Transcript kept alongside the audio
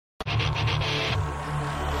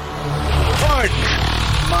Pardon.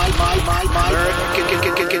 My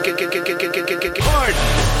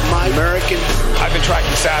American. I've been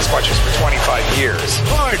tracking Sasquatches for 25 years.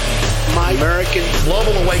 Pardon. My American.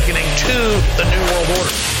 Global awakening to the New World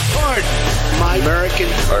Order. Pardon. My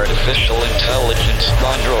American. Artificial intelligence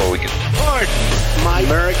android. Pardon. My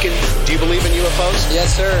American. Do you believe in UFOs?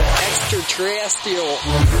 Yes, sir. Extraterrestrial.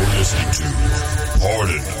 You're listening to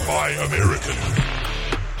Pardon My American.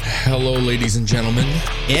 Hello, ladies and gentlemen.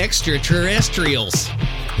 Extraterrestrials.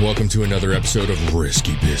 Welcome to another episode of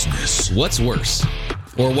Risky Business. What's worse?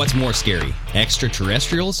 Or what's more scary?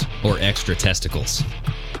 Extraterrestrials or extra testicles?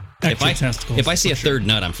 Testicles. If I see a third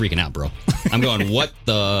nut, I'm freaking out, bro. I'm going, what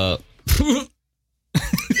the...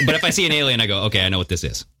 But if I see an alien, I go, okay, I know what this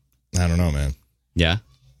is. I don't know, man. Yeah?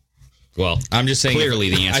 Well, I'm just saying. Clearly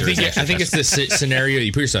the answer is I think it's the scenario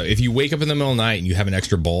you put yourself. If you wake up in the middle of the night and you have an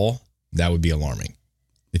extra ball, that would be alarming.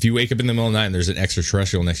 If you wake up in the middle of the night and there's an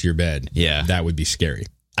extraterrestrial next to your bed, yeah, that would be scary.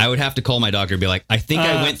 I would have to call my doctor and be like, I think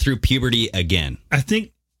I went through puberty again. I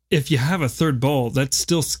think if you have a third ball, that's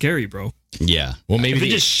still scary, bro. Yeah. Well, maybe if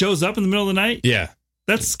it just shows up in the middle of the night. Yeah.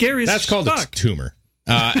 That's scary. That's called a tumor.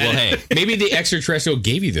 Well, hey, maybe the extraterrestrial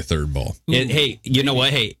gave you the third ball. Hey, you know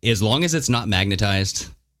what? Hey, as long as it's not magnetized,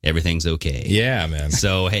 everything's okay. Yeah, man.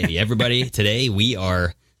 So, hey, everybody, today we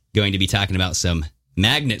are going to be talking about some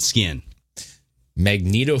magnet skin.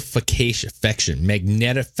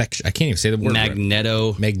 Magnetofection. I can't even say the word.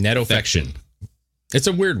 Magnetofection. It's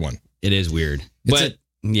a weird one. It is weird.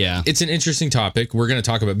 Yeah. It's an interesting topic we're going to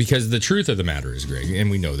talk about because the truth of the matter is, Greg,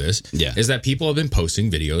 and we know this, is that people have been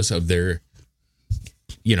posting videos of their,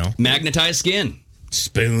 magnetized skin.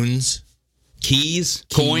 Spoons. Keys.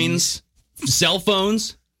 Coins. Cell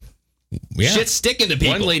phones. Yeah. Shit's sticking to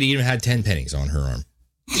people. One lady even had 10 pennies on her arm.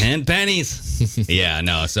 10 pennies. Yeah,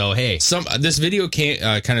 no. So, hey. This video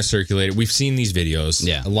kind of circulated. We've seen these videos.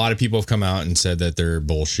 Yeah. A lot of people have come out and said that they're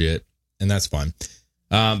bullshit, and that's fine.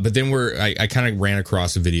 But then I kind of ran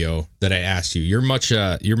across a video that I asked you. You're much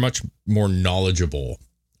more knowledgeable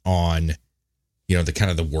on, the kind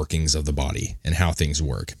of the workings of the body and how things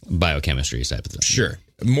work. Biochemistry type of thing. Sure.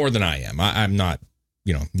 More than I am. I'm not,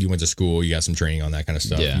 you went to school, you got some training on that kind of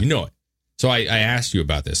stuff. Yeah. You know it. So I asked you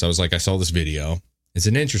about this. I was like, I saw this video. It's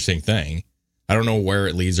an interesting thing. I don't know where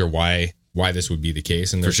it leads or why this would be the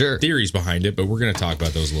case. And there's theories behind it, but we're going to talk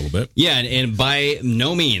about those a little bit. Yeah, and by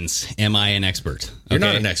no means am I an expert. You're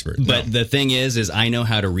not an expert. But no. the thing is I know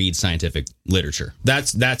how to read scientific literature.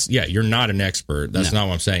 That's you're not an expert. That's not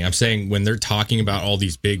what I'm saying. I'm saying when they're talking about all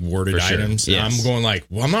these big worded items, yes. I'm going like,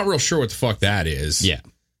 well, I'm not real sure what the fuck that is. Yeah.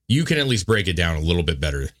 You can at least break it down a little bit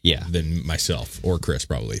better than myself or Chris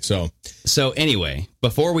probably. So anyway,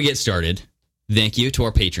 before we get started, thank you to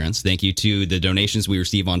our patrons. Thank you to the donations we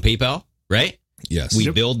receive on PayPal, right? Yes. We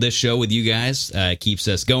build this show with you guys. Keeps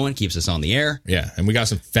us going, keeps us on the air. Yeah, and we got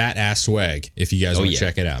some fat ass swag if you guys want to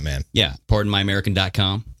check it out, man. Yeah,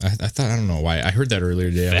 pardonmyamerican.com. I thought, I don't know why. I heard that earlier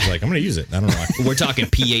today. I was like, I'm going to use it. I don't know why. We're talking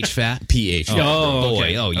pH fat? pH. Oh, boy.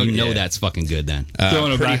 Okay. Oh, you know that's fucking good then.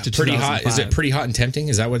 Throwing it back to pretty hot. Is it pretty hot and tempting?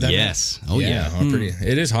 Is that what that Yes. means? Oh, yeah.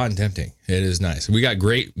 It is hot and tempting. It is nice. We got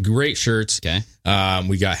great shirts. Okay.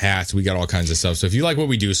 We got hats. We got all kinds of stuff. So if you like what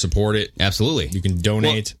we do, support it. Absolutely. You can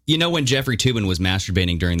donate. Well, when Jeffrey Toobin was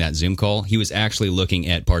masturbating during that Zoom call, he was actually looking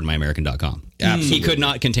at pardonmyamerican.com. Absolutely. He could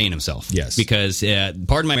not contain himself. Yes. Because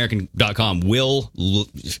pardonmyamerican.com will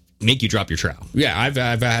make you drop your trowel. Yeah,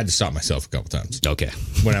 I've had to stop myself a couple times. Okay.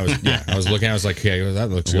 When I was looking, I was like, okay,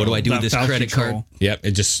 that looks good. What do I do with this credit card? Yep,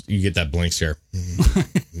 you get that blank stare. Oh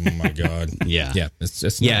my God. Yeah. Yeah,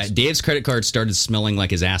 it's yeah, nice. Dave's credit card started smelling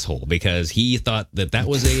like his asshole because he thought that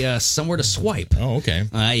was a somewhere to swipe. Oh, okay.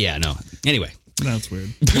 Yeah, no. Anyway. That's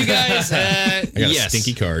weird. You guys, I got a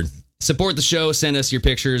stinky card. Support the show. Send us your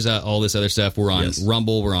pictures, all this other stuff. We're on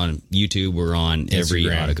Rumble. We're on YouTube. We're on every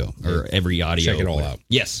audio. Check it all out.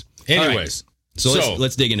 Yes. Anyways. Right. So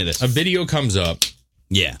let's dig into this. A video comes up.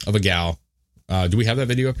 Yeah. Of a gal. Do we have that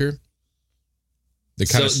video up here? That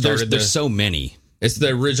kind of started there's so many. It's the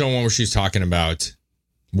original one where she's talking about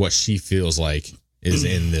what she feels like is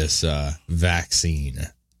in this vaccine.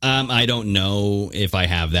 I don't know if I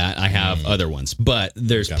have that. I have other ones, but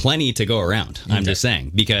there's plenty to go around. I'm just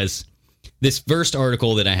saying, because this first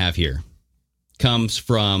article that I have here comes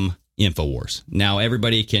from InfoWars. Now,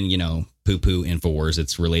 everybody can, poo-poo InfoWars.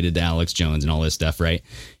 It's related to Alex Jones and all this stuff, right?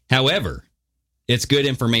 However, it's good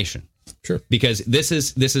information. Sure. Because this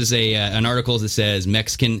is an article that says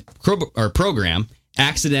Mexican program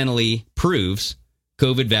accidentally proves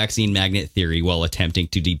COVID vaccine magnet theory while attempting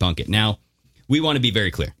to debunk it. Now, we want to be very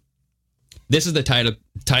clear. This is the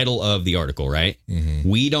title of the article, right? Mm-hmm.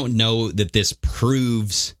 We don't know that this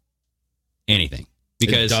proves anything.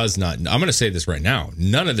 Because it does not. I'm going to say this right now.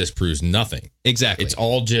 None of this proves nothing. Exactly. It's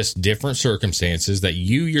all just different circumstances that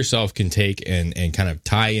you yourself can take and kind of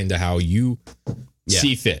tie into how you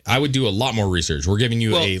see fit. I would do a lot more research. We're giving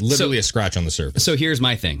you literally a scratch on the surface. So here's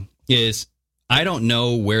my thing is I don't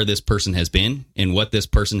know where this person has been and what this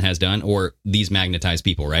person has done or these magnetized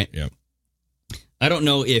people, right? Yeah. I don't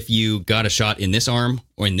know if you got a shot in this arm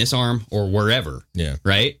or wherever. Yeah.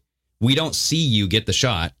 Right? We don't see you get the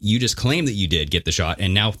shot. You just claim that you did get the shot,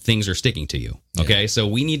 and now things are sticking to you. Okay? So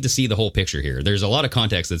we need to see the whole picture here. There's a lot of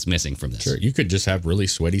context that's missing from this. Sure. You could just have really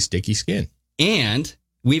sweaty, sticky skin. And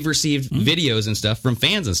we've received videos and stuff from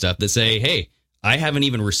fans and stuff that say, hey, I haven't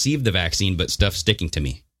even received the vaccine, but stuff's sticking to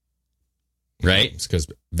me. Right? It's because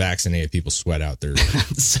vaccinated people sweat out their...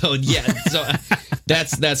 So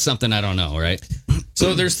that's something I don't know, right?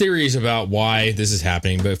 So there's theories about why this is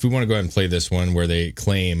happening, but if we want to go ahead and play this one where they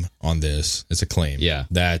claim on this, it's a claim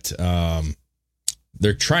that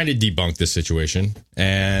they're trying to debunk this situation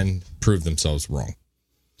and prove themselves wrong.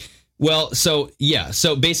 Well, so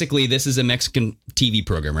basically this is a Mexican TV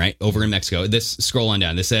program, right? Over in Mexico. This, scroll on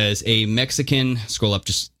down. This says a Mexican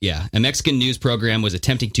news program was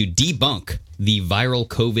attempting to debunk the viral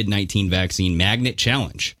COVID-19 vaccine magnet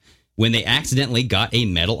challenge when they accidentally got a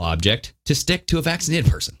metal object to stick to a vaccinated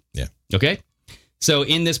person. Yeah. Okay? So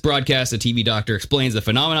in this broadcast, a TV doctor explains the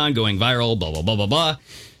phenomenon going viral, blah, blah, blah, blah, blah.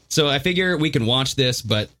 So I figure we can watch this,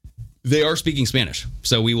 but they are speaking Spanish.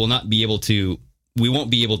 So we won't be able to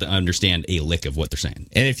understand a lick of what they're saying.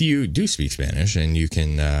 And if you do speak Spanish and you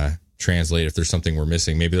can translate if there's something we're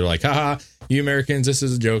missing, maybe they're like, haha, you Americans, this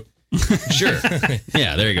is a joke. Sure.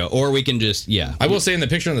 Yeah, there you go. Or we can just, I will say in the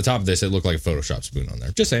picture on the top of this, it looked like a Photoshop spoon on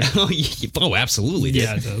there. Just saying. Oh, absolutely. Dude.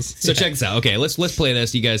 Yeah, it does. So check this out. Okay, let's play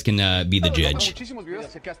this. You guys can be the judge.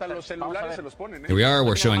 Here we are.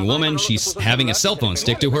 We're showing a woman. She's having a cell phone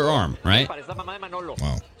stick to her arm, right?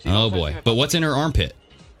 Wow. Oh, boy. But what's in her armpit?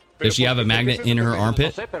 Does she have a magnet in her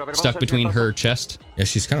armpit stuck between her chest? Yeah,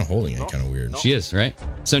 she's kind of holding it kind of weird. She is, right?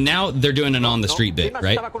 So now they're doing an on the street bit,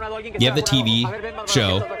 right? You have the TV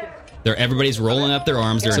show. Everybody's rolling up their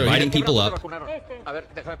arms. They're inviting people up.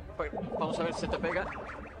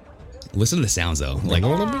 Listen to the sounds, though. Like,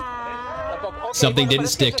 something didn't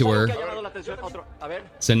stick to her.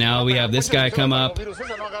 So now we have this guy come up.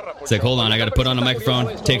 It's like, hold on, I got to put on a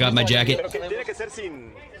microphone, take off my jacket.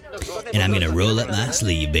 And I'm going to roll up my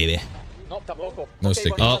sleeve, baby. No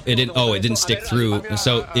stick. Oh, it didn't stick through.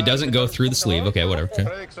 So it doesn't go through the sleeve. Okay, whatever.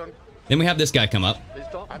 Okay. Then we have this guy come up.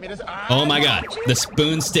 Oh my God, the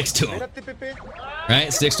spoon sticks to him. Right,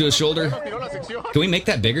 it sticks to his shoulder. Can we make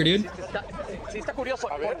that bigger, dude?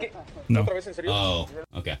 No. Oh,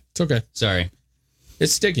 okay. It's okay. Sorry.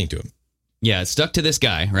 It's sticking to him. Yeah, it's stuck to this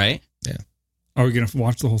guy, right? Yeah. Are we going to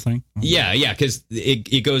watch the whole thing? Yeah, because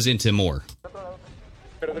it goes into more.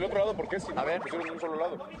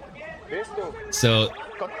 So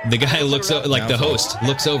the guy looks like the host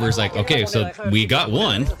looks over, is like, okay, so we got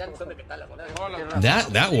one.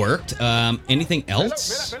 That worked. Anything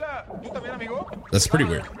else? That's pretty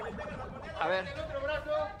weird.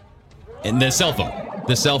 And the cell phone.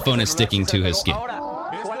 The cell phone is sticking to his skin.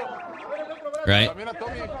 Right?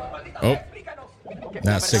 Oh.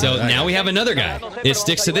 So now we have another guy. It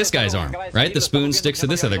sticks to this guy's arm, right? The spoon sticks to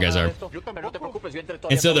this other guy's arm.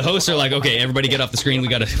 And so the hosts are like, okay, everybody get off the screen. We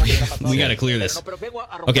gotta clear this.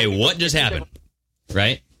 Okay, what just happened?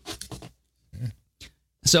 Right?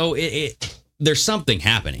 So there's something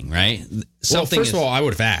happening, right? Something. Well, first of all, I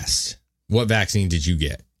would have asked, what vaccine did you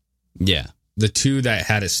get? Yeah. The two that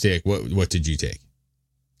had it stick, what did you take?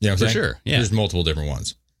 You know what I'm saying? Sure. Yeah. There's multiple different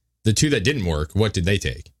ones. The two that didn't work, what did they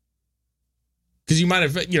take? Because you might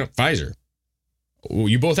have, Pfizer.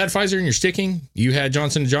 You both had Pfizer and you're sticking. You had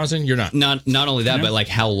Johnson & Johnson. You're not. Not only that, but like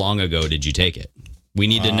how long ago did you take it? We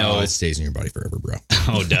need to know. It stays in your body forever, bro.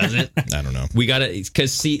 Oh, does it? I don't know. We got to,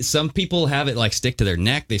 because see, some people have it like stick to their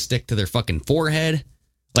neck. They stick to their fucking forehead.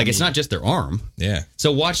 Like it's not just their arm. Yeah.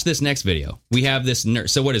 So watch this next video. We have this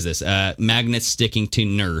nurse. So what is this? Magnets sticking to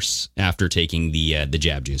nurse after taking the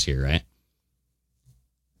jab juice here, right?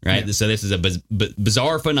 Right. Yeah. So this is a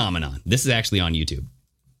bizarre phenomenon. This is actually on YouTube.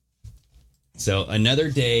 So another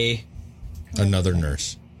day. Another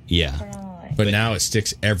nurse. Yeah. But now it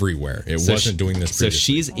sticks everywhere. It wasn't doing this previously. So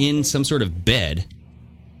she's in some sort of bed.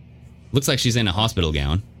 Looks like she's in a hospital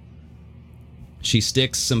gown. She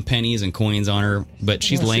sticks some pennies and coins on her, but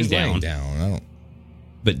she's laying down.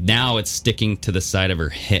 But now it's sticking to the side of her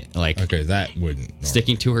head. Like, okay, that wouldn't.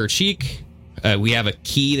 Sticking to her cheek. We have a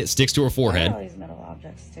key that sticks to her forehead. All these metal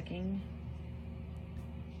objects sticking.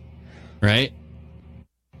 Right?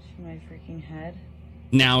 To my freaking head.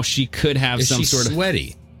 Now she could have some sort of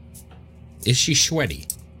sweaty. Is she sweaty?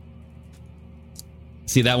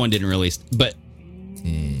 See, that one didn't really... But...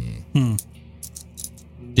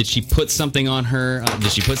 Did she put something on her?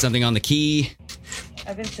 Did she put something on the key?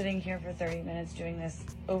 I've been sitting here for 30 minutes doing this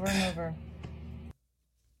over and over.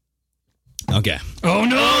 Okay. Oh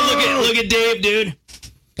no! Look at Dave, dude.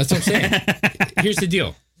 That's what I'm saying. Here's the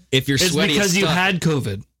deal. If you're It's sweaty, because you stuck. had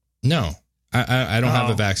COVID. No, I don't have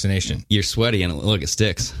a vaccination. You're sweaty and look, it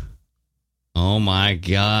sticks. Oh my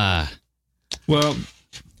god. Well,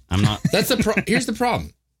 I'm not. That's the here's the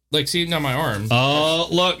problem. Like, see now my arm. Oh,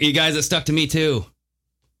 look, you guys, it stuck to me too.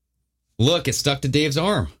 Look, it stuck to Dave's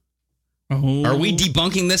arm. oh. Are we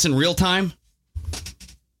debunking this in real time?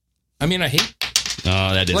 I mean, I hate.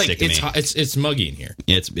 Oh, that didn't Like, stick to it's me. hot, it's muggy in here.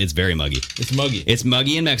 It's very muggy. It's muggy. It's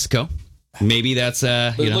muggy in Mexico. Maybe that's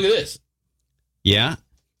Look, you know. look at this. Yeah.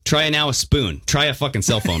 Try now a spoon. Try a fucking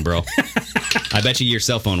cell phone, bro. I bet you your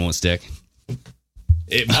cell phone won't stick.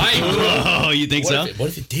 It might. Oh, you think so? What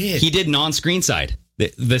if it did? He did non-screen side.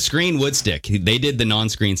 The screen would stick. They did the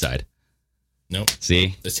non-screen side. Nope.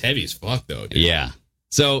 See? It's heavy as fuck, though. Dude. Yeah.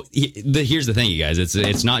 So here's the thing, you guys.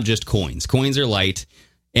 It's not just coins. Coins are light.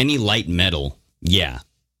 Any light metal, yeah,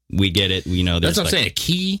 we get it. You know, That's what I'm saying. A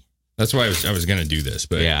key. That's why I was going to do this,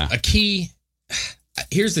 but Yeah. a key.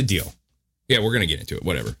 Here's the deal. Yeah, we're going to get into it.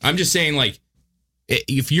 Whatever. I'm just saying, like,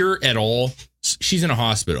 if you're at all, she's in a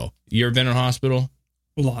hospital. You ever been in a hospital?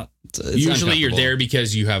 A lot. It's Usually you're uncomfortable. there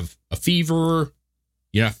because you have a fever.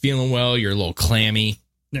 You're not feeling well. You're a little clammy.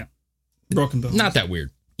 Yeah. Broken bones. Not that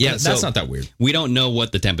weird. Yeah, That's so not that weird. We don't know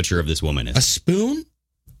what the temperature of this woman A is. spoon?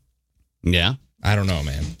 Yeah. I don't know,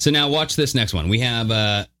 man. So now watch this next one. We have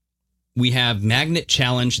Magnet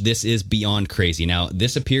Challenge. This is beyond crazy. Now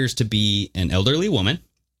this appears to be an elderly woman.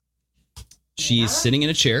 She's sitting in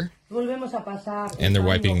a chair. And they're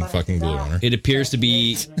wiping fucking glue on her. It appears to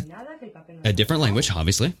be a different language,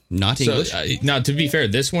 obviously, not So, English. now, to be fair,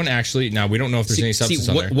 this one actually, now we don't know if there's any substance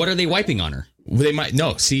on there. what are they wiping on her? They might,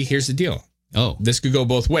 no, see, here's the deal. Oh, This could go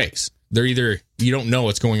both ways. They're either, you don't know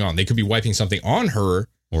what's going on. They could be wiping something on her,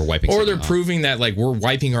 or wiping. or something they're off. proving that, like, we're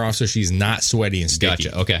wiping her off so she's not sweaty and sticky.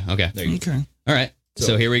 Gotcha. Okay. There you go. Okay. All right.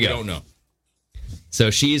 So here we go. don't know. So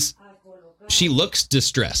she looks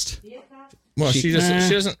distressed. Well, she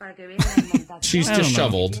doesn't, she's I don't know.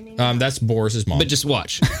 disheveled. That's Boris's mom. But just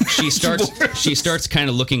watch. She starts kind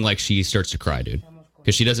of looking like she starts to cry, dude,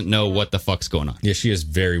 because she doesn't know what the fuck's going on. yeah, she is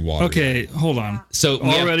very watery. Okay, hold on. So we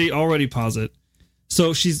have- Already pause it.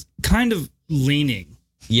 So she's kind of leaning.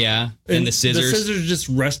 yeah, and the scissors. The scissors are just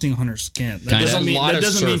resting on her skin. That Kinda. doesn't There's a mean, lot that of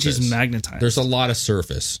doesn't mean she's surface. magnetized. There's a lot of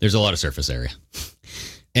surface. There's a lot of surface area.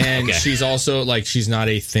 And Okay. she's also, like, she's not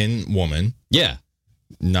a thin woman, Yeah.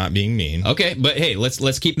 not being mean. Okay, but hey,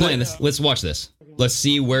 let's keep playing this. Let's watch this. Let's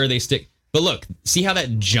see where they stick. But look, see how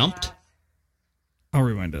that jumped? I'll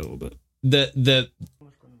rewind it a little bit. The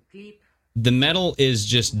metal is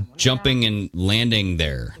just jumping and landing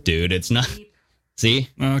there, dude. It's not. See?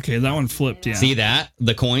 Okay, that one flipped. Yeah. See that?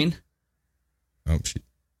 The coin? Oh,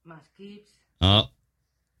 Oh.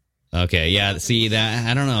 Okay, yeah, see that?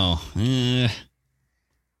 I don't know.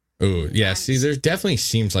 oh, yeah. See, there definitely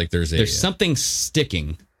seems like there's Something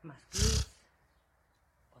sticking.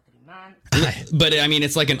 But I mean,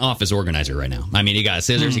 it's like an office organizer right now. I mean, you got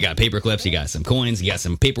scissors, you got paper clips, you got some coins, you got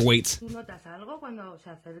some paperweights.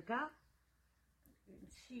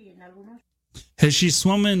 Has she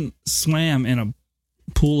swam in a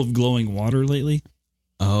pool of glowing water lately?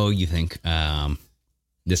 Oh, you think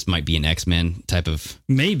this might be an X-Men type of?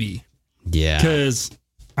 Maybe. Yeah. Because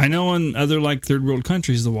I know in other like third world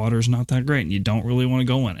countries the water is not that great and you don't really want to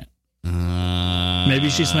go in it. Maybe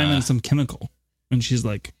she swam in some chemical and she's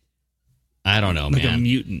like I don't know, a man.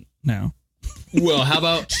 mutant now. Well, how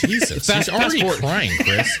about Jesus. Fast She's already forward. crying,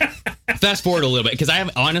 Chris. Fast forward a little bit because I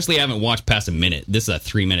haven't watched past a minute. This is a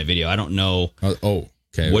 3-minute video. I don't know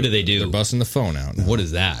Okay. What do they do? They're busting the phone out now. what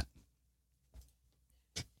is that.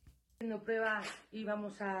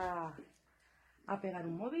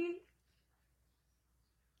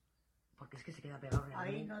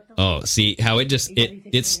 Oh, see how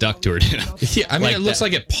it stuck to her. Dude. Yeah, I mean, Like it looks that-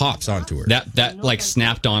 like it pops onto her. That like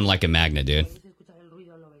snapped on like a magnet, dude.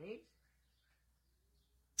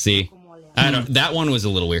 See, I don't. That one was a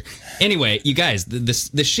little weird. Anyway, you guys, this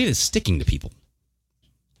shit is sticking to people.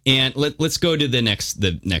 And let's go to the next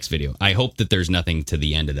video. I hope that there's nothing to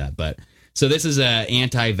the end of that. But so this is a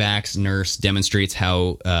anti-vax nurse demonstrates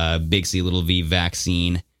how Big C Little V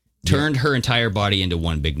vaccine turned her entire body into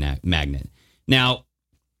one big magnet. Now,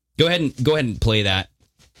 go ahead and play that.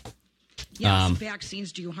 Yes,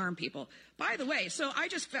 vaccines do harm people. By the way, so I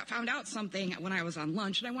just found out something when I was on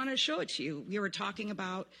lunch, and I wanted to show it to you. We were talking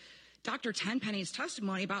about Dr. Tenpenny's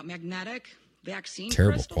testimony about magnetic vaccine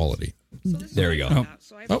Terrible crystals. quality. So this is There we what go. I got.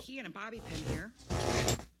 So I have a key and a bobby pin here.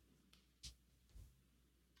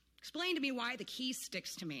 Explain to me why the key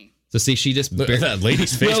sticks to me. So see, she just Look at that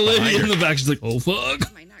lady's face The behind lady in her. the back, she's like, oh,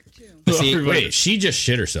 fuck. My neck too. See, Wait, she just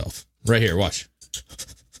shit herself. Right here, watch.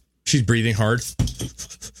 She's breathing hard.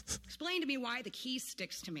 Explain to me why the key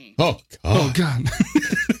sticks to me. Oh, Oh, God.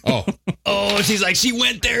 God. oh, she's like, she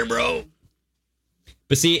went there, bro.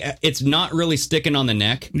 But see, it's not really sticking on the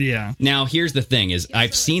neck. Yeah. Now, here's the thing: is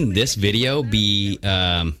I've seen this video be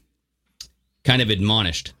kind of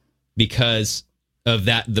admonished because of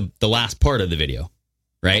that the last part of the video,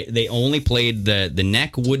 right? They only played the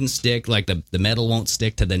neck wouldn't stick, like the metal won't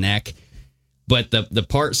stick to the neck, but the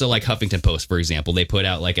part. So, like Huffington Post, for example, they put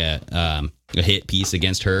out like a hit piece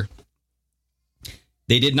against her.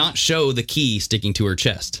 They did not show the key sticking to her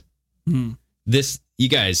chest. This, you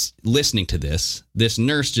guys listening to this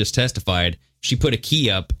nurse just testified she put a key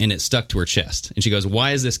up and it stuck to her chest. And she goes,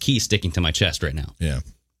 why is this key sticking to my chest right now? Yeah.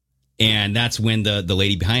 And that's when the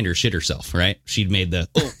lady behind her shit herself, right? She'd made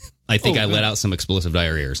I think I let out some explosive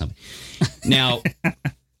diarrhea or something. Now,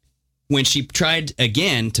 when she tried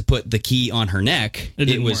again to put the key on her neck,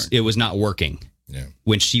 it was not working. Yeah.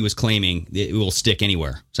 When she was claiming it will stick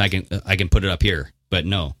anywhere. So I can put it up here, but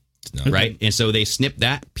no. Right? And so they snipped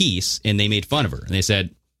that piece and they made fun of her. And they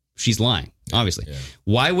said, she's lying, obviously. Yeah.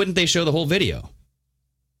 Why wouldn't they show the whole video?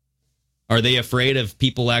 Are they afraid of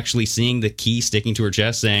people actually seeing the key sticking to her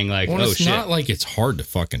chest saying like, well, oh, it's shit? not like it's hard to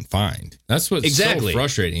fucking find. That's what's exactly so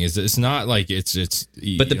frustrating is it's not like it's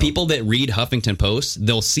But the people that read Huffington Post,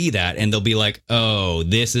 they'll see that and they'll be like, oh,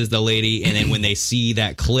 this is the lady. And then when they see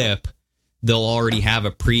that clip, they'll already have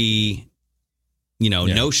a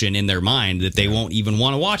notion in their mind that they won't even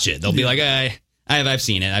want to watch it. They'll be like, I've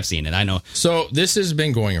seen it. I know. So this has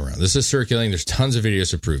been going around. This is circulating. There's tons of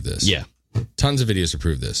videos to prove this. Yeah. Tons of videos to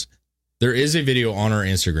prove this. There is a video on our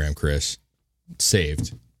Instagram, Chris,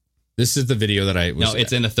 saved. This is the video that I was... No,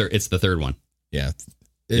 it's in the third. It's the third one. Yeah.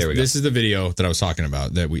 There we go. This is the video that I was talking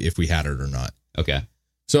about, that if we had it or not. Okay.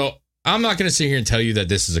 So I'm not going to sit here and tell you that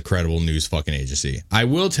this is a credible news fucking agency. I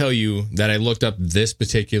will tell you that I looked up this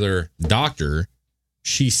particular doctor.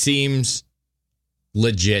 She seems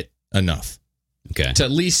legit enough. Okay. To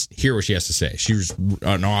at least hear what she has to say. She's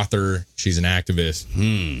an author. She's an activist.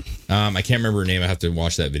 I can't remember her name. I have to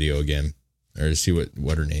watch that video again or to see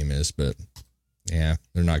what her name is. But yeah,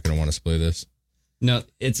 they're not going to want to display this. No,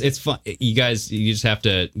 it's fun. You guys, you just have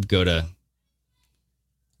to go to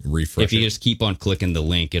refresh. If you just keep on clicking the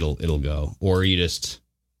link, it'll go. Or you just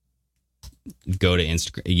go to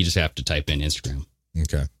Instagram. You just have to type in Instagram.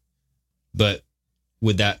 Okay. But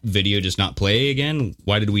would that video just not play again?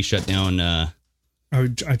 Why did we shut down? I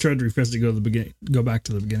tried to refresh to go back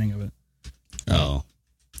to the beginning of it. Oh.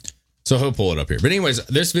 So he'll pull it up here. But anyways,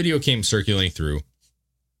 this video came circulating through.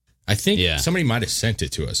 I think somebody might have sent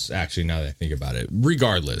it to us, actually, now that I think about it.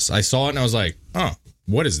 Regardless, I saw it and I was like, oh,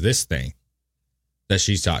 what is this thing that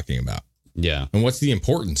she's talking about? Yeah. And what's the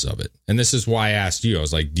importance of it? And this is why I asked you. I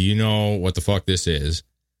was like, do you know what the fuck this is?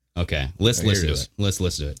 Okay. Let's listen to it. Let's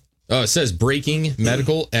listen to it. Oh, it says breaking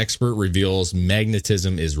medical expert reveals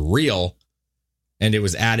magnetism is real and it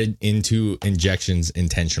was added into injections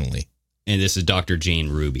intentionally. And this is Dr. Jane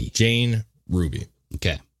Ruby. Jane Ruby.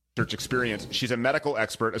 Okay. Research experience. She's a medical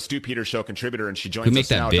expert, a Stu Peters Show contributor, and she joins Who make us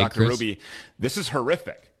that now. big, Dr. Chris? Ruby, this is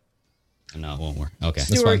horrific. No, it won't work. Okay.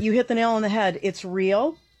 Stuart, you hit the nail on the head. It's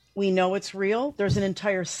real. We know it's real. There's an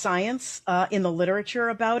entire science in the literature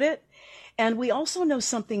about it. And we also know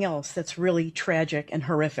something else that's really tragic and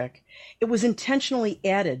horrific. It was intentionally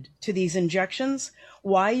added to these injections.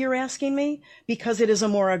 Why, you're asking me? Because it is a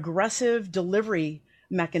more aggressive delivery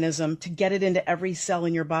mechanism to get it into every cell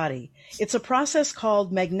in your body. It's a process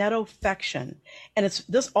called magnetofection. And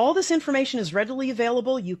all this information is readily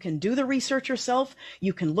available. You can do the research yourself.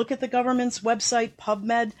 You can look at the government's website,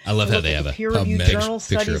 PubMed. I love how they have a peer-reviewed journal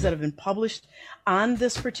studies that have been published on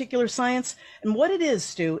this particular science. And what it is,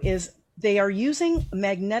 Stu, is they are using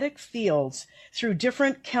magnetic fields through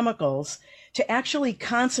different chemicals to actually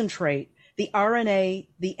concentrate the RNA,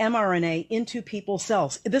 the mRNA into people's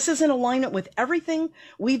cells. This is in alignment with everything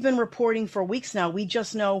we've been reporting for weeks now. We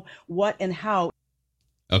just know what and how.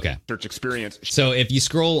 Okay. Search experience. So if you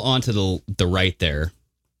scroll onto the right there,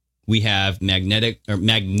 we have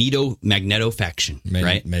magnetofection,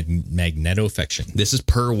 right? Magnetofection. This is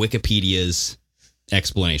per Wikipedia's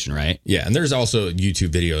explanation, right? Yeah, and there's also YouTube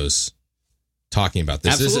videos talking about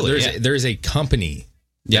this. Absolutely, There's a company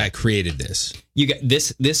that created this. You got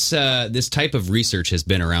this type of research has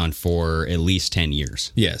been around for at least 10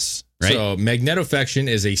 years. Yes. Right? So magnetofection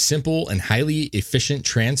is a simple and highly efficient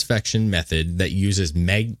transfection method that uses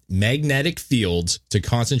magnetic fields to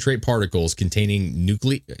concentrate particles containing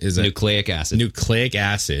nucleic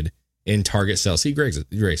acid in target cells. See, Greg's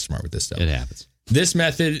very smart with this stuff. It happens. This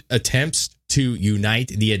method attempts to unite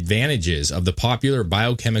the advantages of the popular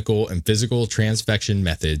biochemical and physical transfection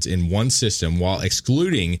methods in one system while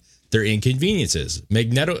excluding their inconveniences.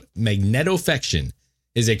 Magnetofection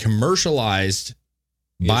is a commercialized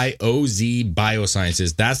by OZ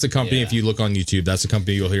Biosciences. That's the company. Yeah. If you look on YouTube, that's the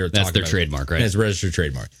company you'll hear. That's their trademark, right? And it's a registered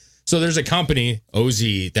trademark. So there's a company,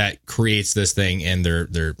 OZ, that creates this thing, and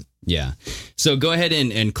they're yeah. So go ahead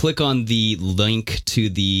and click on the link to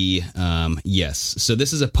the yes. So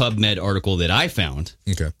this is a PubMed article that I found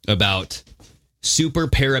about super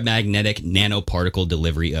paramagnetic nanoparticle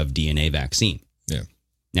delivery of DNA vaccine. Yeah.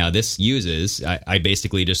 Now this uses I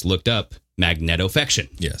basically just looked up magnetofection.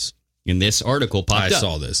 Yes. And this article popped up. I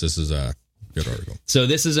saw this. This is a good article. So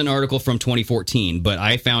this is an article from 2014, but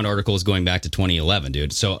I found articles going back to 2011,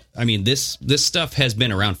 dude. So, I mean, this stuff has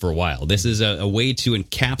been around for a while. This is a way to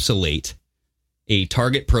encapsulate a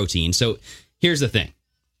target protein. So here's the thing.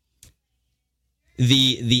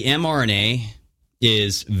 The mRNA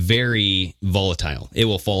is very volatile. It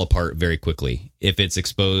will fall apart very quickly if it's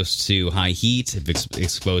exposed to high heat, if it's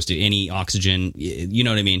exposed to any oxygen, you know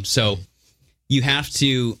what I mean? So you have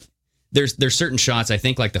to... There's certain shots, I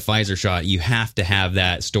think like the Pfizer shot, you have to have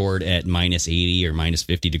that stored at minus 80 or minus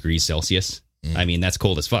 50 degrees Celsius. I mean, that's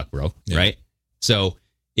cold as fuck, bro. Yeah. Right? So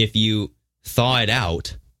if you thaw it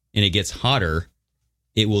out and it gets hotter,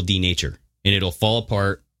 it will denature and it'll fall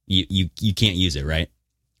apart. You can't use it, right?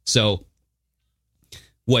 So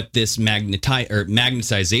what this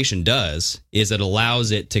magnetization does is it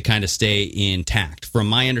allows it to kind of stay intact. From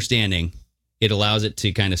my understanding, it allows it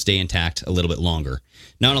to kind of stay intact a little bit longer.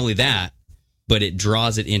 Not only that, but it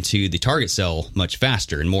draws it into the target cell much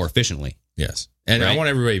faster and more efficiently. Yes. And I want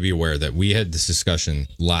everybody to be aware that we had this discussion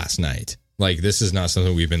last night. Like, this is not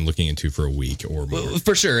something we've been looking into for a week or more.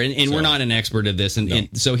 For sure. And we're not an expert at this. And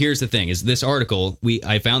so here's the thing is this article,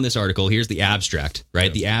 I found this article. Here's the abstract, right?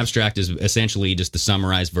 Yep. The abstract is essentially just the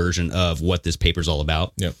summarized version of what this paper's all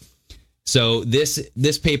about. Yep. So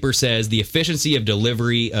this paper says the efficiency of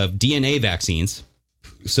delivery of DNA vaccines.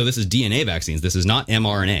 So this is DNA vaccines. This is not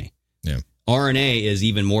mRNA. Yeah. RNA is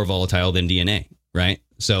even more volatile than DNA, right?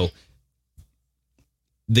 So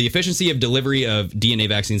the efficiency of delivery of DNA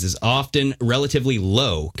vaccines is often relatively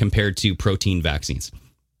low compared to protein vaccines.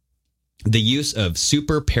 The use of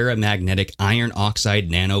super paramagnetic iron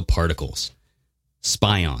oxide nanoparticles,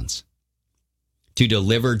 spions, to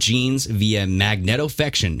deliver genes via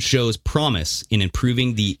magnetofection shows promise in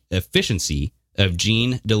improving the efficiency of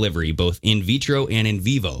gene delivery, both in vitro and in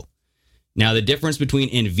vivo. Now, the difference between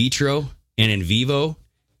in vitro and in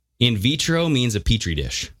vitro means a petri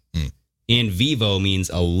dish. In vivo means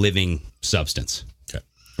a living substance,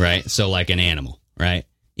 right? So like an animal, right?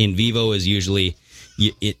 In vivo is usually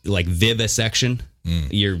like vivisection.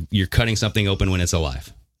 You're cutting something open when it's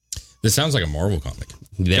alive. This sounds like a Marvel comic.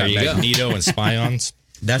 There you go. Magneto and spions.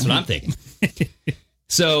 That's what I'm thinking.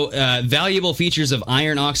 So, valuable features of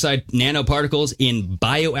iron oxide nanoparticles in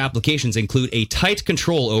bioapplications include a tight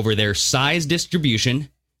control over their size distribution,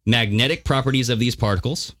 magnetic properties of these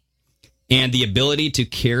particles, and the ability to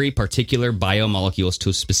carry particular biomolecules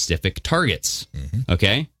to specific targets.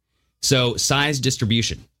 Okay? So, size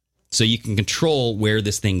distribution. So, you can control where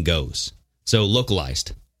this thing goes. So,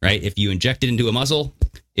 localized, right? If you inject it into a muscle,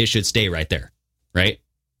 it should stay right there, right?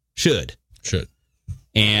 Should.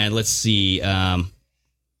 And let's see.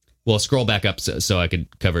 Well, scroll back up so I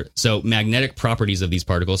could cover it. So magnetic properties of these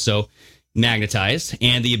particles. So magnetized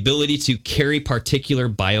and the ability to carry particular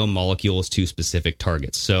biomolecules to specific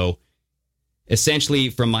targets. So essentially,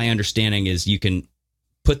 from my understanding, is you can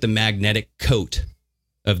put the magnetic coat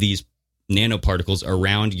of these nanoparticles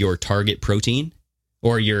around your target protein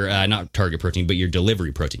or your, not target protein, but your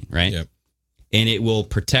delivery protein, right? Yep. And it will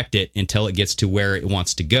protect it until it gets to where it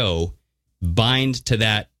wants to go, bind to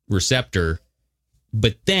that receptor.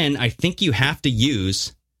 But then I think you have to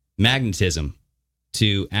use magnetism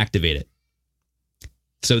to activate it.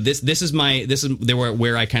 So this is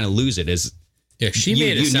where I kind of lose it is. Yeah, she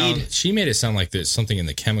made it sound like there's something in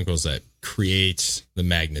the chemicals that creates the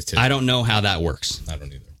magnetism. I don't know how that works. I don't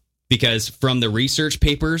either. Because from the research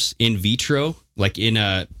papers in vitro, like in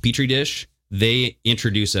a petri dish, they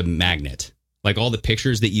introduce a magnet. Like all the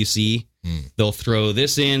pictures that you see, they'll throw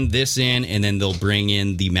this in, and then they'll bring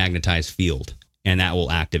in the magnetized field, and that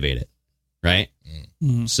will activate it, right?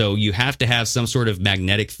 So you have to have some sort of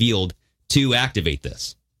magnetic field to activate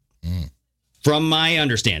this. From my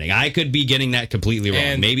understanding, I could be getting that completely wrong.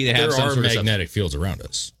 And maybe they have some sort of magnetic fields around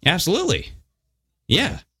us. Absolutely.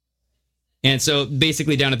 Yeah. And so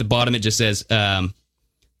basically down at the bottom, it just says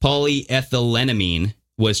polyethylenamine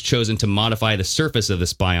was chosen to modify the surface of the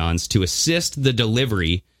spions to assist the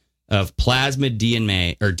delivery of plasmid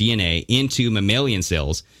DNA into mammalian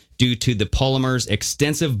cells due to the polymer's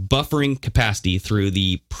extensive buffering capacity through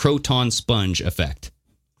the proton sponge effect.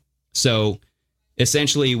 So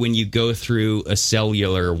essentially, when you go through a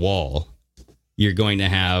cellular wall, you're going to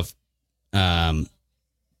have plasmids,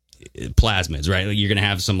 right? You're going to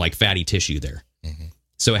have some like fatty tissue there.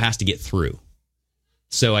 So it has to get through.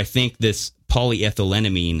 So I think this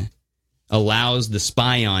polyethylenamine allows the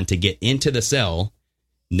spion to get into the cell.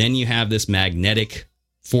 Then you have this magnetic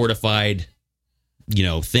fortified,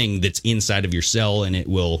 thing that's inside of your cell, and it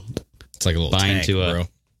will it's like a little bind tank, to a. Bro.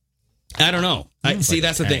 I don't know. See,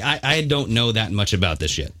 that's the thing. I don't know that much about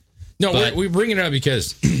this shit. No, but we bring it up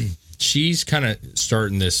because she's kind of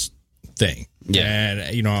starting this thing. Yeah.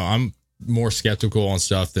 And, I'm more skeptical on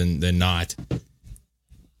stuff than not.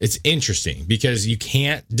 It's interesting because you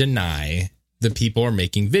can't deny that people are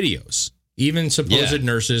making videos. Even supposed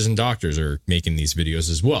nurses and doctors are making these videos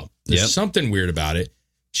as well. There's something weird about it.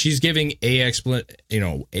 She's giving a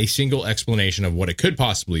single explanation of what it could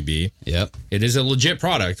possibly be. Yep. It is a legit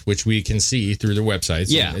product, which we can see through their websites.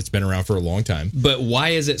 Yeah. It's been around for a long time. But why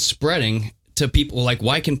is it spreading to people? Like,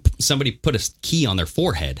 why can somebody put a key on their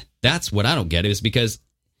forehead? That's what I don't get. Is because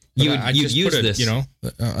you use this.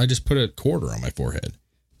 I just put a quarter on my forehead.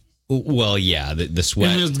 Well, yeah, the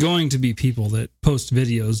sweat. And there's going to be people that post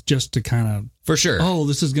videos just to kind of... For sure. Oh,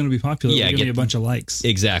 this is going to be popular. Yeah, get a bunch of likes.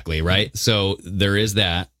 Exactly, right? So there is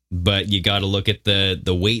that, but you got to look at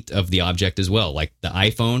the weight of the object as well. Like the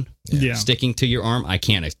iPhone sticking to your arm, I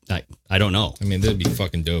can't... I don't know. I mean, that'd be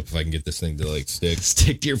fucking dope if I can get this thing to, like, stick.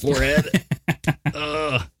 Stick to your forehead?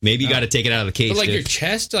 Maybe you got to take it out of the case. But, like, your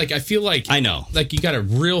chest, like, I feel like... I know. Like, you got a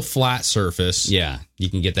real flat surface. Yeah, you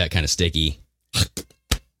can get that kind of sticky.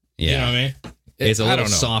 Yeah. You know what I mean? It's a little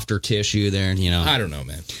softer tissue there, I don't know,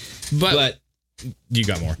 man. But you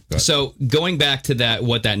got more. Go so going back to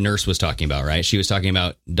what that nurse was talking about, right? She was talking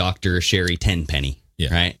about Dr. Sherry Tenpenny,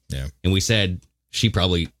 right? Yeah. And we said she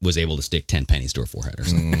probably was able to stick 10 pennies to her forehead or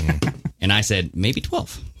something. And I said, maybe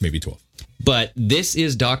 12. Maybe 12. But this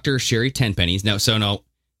is Dr. Sherry Tenpenny's. No,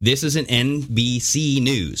 this is an NBC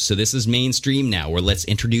News. So this is mainstream now, where let's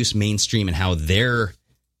introduce mainstream and how they're,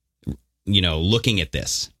 looking at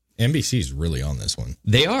this. NBC's really on this one.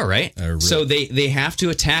 They are, right? So they have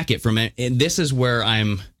to attack it from it. And this is where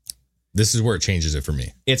it changes it for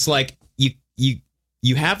me. It's like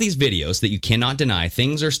you have these videos that you cannot deny.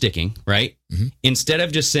 Things are sticking, right? Mm-hmm. Instead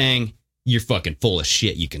of just saying, you're fucking full of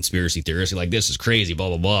shit, you conspiracy theorist, like this is crazy, blah,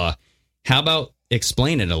 blah, blah. How about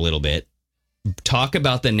explain it a little bit? Talk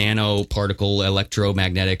about the nanoparticle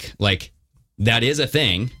electromagnetic, like that is a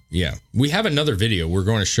thing. Yeah. We have another video we're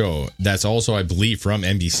going to show that's also, I believe, from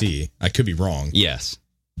NBC. I could be wrong. Yes.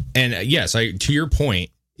 And yes, to your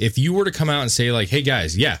point, if you were to come out and say like, hey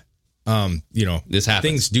guys, this happens.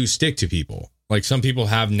 Things do stick to people. Like some people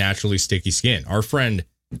have naturally sticky skin. Our friend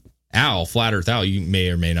Al, Flat Earth Al, you may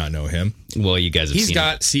or may not know him. Well, you guys have He's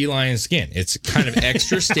got sea lion skin. It's kind of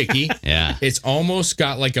extra sticky. Yeah. It's almost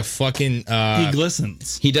got like a fucking... he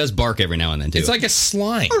glistens. He does bark every now and then, too. It's like a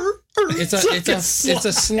slime. It's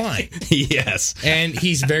a slime. Yes. And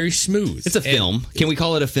he's very smooth. It's a film. Can we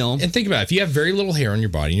call it a film? And think about it. If you have very little hair on your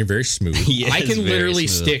body and you're very smooth, I can literally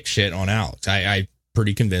stick shit on Alex. I'm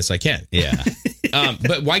pretty convinced I can. Yeah.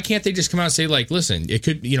 But why can't they just come out and say, like, listen, it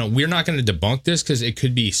could, we're not going to debunk this because it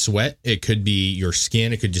could be sweat. It could be your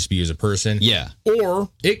skin. It could just be you as a person. Yeah. Or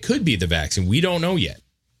it could be the vaccine. We don't know yet.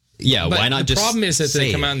 Yeah. But why not the problem is that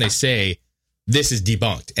they come out and they say, this is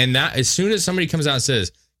debunked. And that as soon as somebody comes out and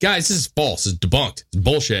says, guys, this is false. It's debunked. It's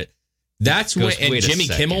bullshit. That's when, and Jimmy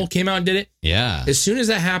Kimmel came out and did it. Yeah. As soon as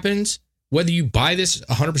that happens, whether you buy this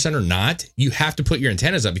 100% or not, you have to put your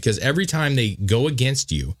antennas up because every time they go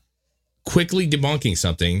against you, quickly debunking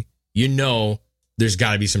something, there's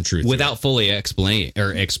got to be some truth without fully explaining it,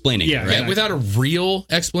 right? Exactly. Without a real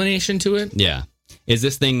explanation to it. Yeah. Is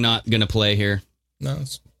this thing not going to play here? No.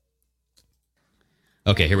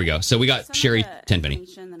 Okay, here we go. So we got Sherry Tenpenny.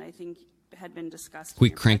 That I think had been discussed. Can we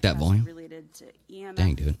crank that volume? Related to EMF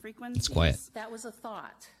Dang, dude. Frequencies. It's quiet. That was a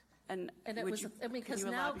thought. And it was because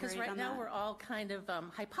right now we're all kind of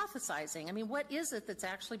hypothesizing. I mean, what is it that's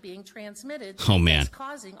actually being transmitted? Oh, man. That's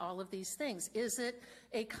causing all of these things? Is it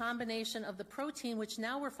a combination of the protein, which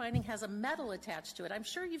now we're finding has a metal attached to it? I'm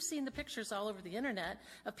sure you've seen the pictures all over the internet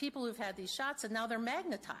of people who've had these shots and now they're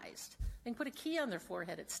magnetized. They can put a key on their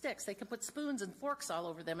forehead, it sticks. They can put spoons and forks all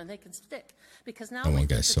over them and they can stick. Because now one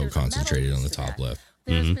guy's so concentrated on the top left.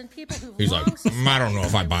 There's been people who've He's like, I don't know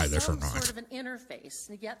if I buy this or not. Sort of an interface,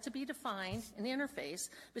 yet to be defined, an interface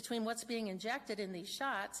between what's being injected in these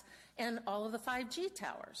shots and all of the 5G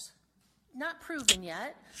towers. Not proven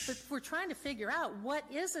yet, but we're trying to figure out what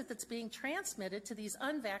is it that's being transmitted to these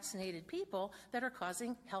unvaccinated people that are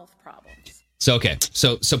causing health problems. So, okay.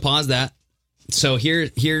 So pause that. So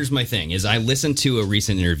here's my thing is I listened to a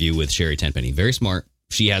recent interview with Sherry Tenpenny. Very smart.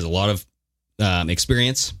 She has a lot of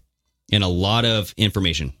experience and a lot of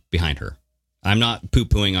information behind her. I'm not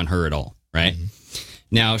poo-pooing on her at all, right?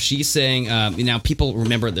 Mm-hmm. Now, she's saying, now people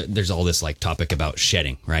remember that there's all this like topic about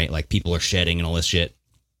shedding, right? Like people are shedding and all this shit.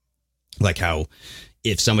 Like how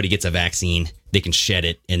if somebody gets a vaccine, they can shed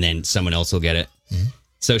it and then someone else will get it. Mm-hmm.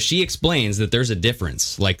 So she explains that there's a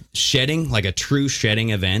difference. Like shedding, like a true shedding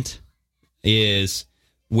event is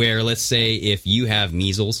where, let's say, if you have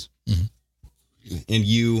measles and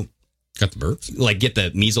you got the burps, like get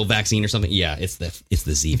the measles vaccine or something. Yeah, it's the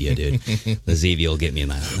Zevia, dude. The Zevia will get me in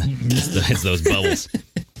that. It's those bubbles.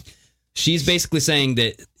 She's basically saying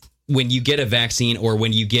that when you get a vaccine or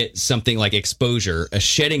when you get something like exposure, a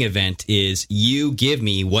shedding event is you give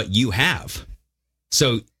me what you have.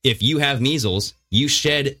 So if you have measles, you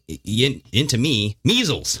shed into me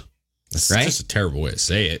measles. That's right? just a terrible way to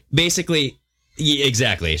say it. Basically, yeah,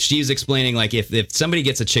 exactly. She's explaining like if somebody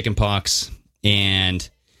gets a chicken pox and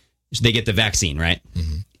they get the vaccine, right?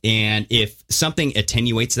 Mm-hmm. And if something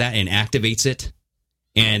attenuates that and activates it,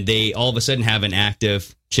 and they all of a sudden have an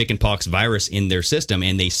active chickenpox virus in their system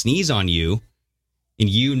and they sneeze on you and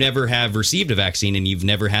you never have received a vaccine and you've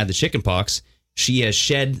never had the chickenpox, she has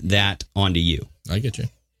shed that onto you. I get you.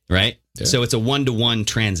 Right? Yeah. So it's a 1-to-1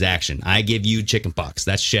 transaction. I give you chickenpox.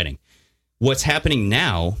 That's shedding. What's happening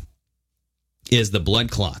now is the blood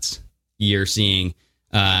clots. You're seeing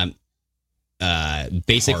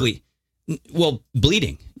basically, well,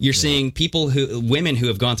 bleeding. You're seeing women who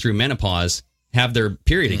have gone through menopause have their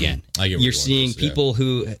period again. You're seeing people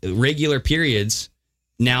who regular periods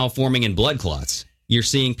now forming in blood clots. You're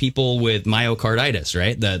seeing people with myocarditis,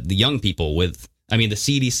 right? The young people the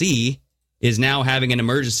CDC is now having an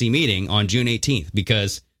emergency meeting on June 18th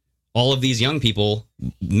because all of these young people,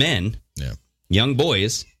 men, young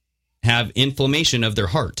boys, have inflammation of their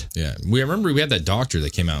heart. Yeah. I remember we had that doctor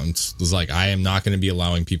that came out and was like, I am not going to be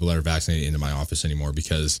allowing people that are vaccinated into my office anymore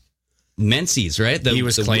because menses, right? He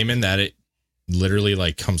was claiming that it literally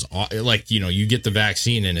like comes off, like, you get the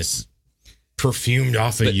vaccine and it's perfumed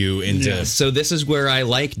off of you into. Yeah. So this is where I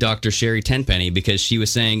like Dr. Sherry Tenpenny because she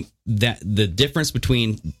was saying that the difference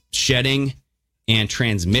between shedding and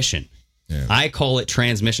transmission, I call it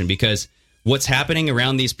transmission because what's happening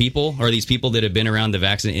around these people are these people that have been around the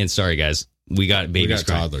vaccine. And sorry, guys, we got babies. We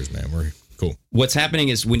got toddlers, man. We're cool. What's happening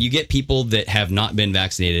is when you get people that have not been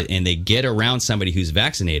vaccinated and they get around somebody who's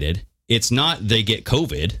vaccinated, it's not they get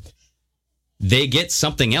COVID. They get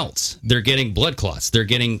something else. They're getting blood clots. They're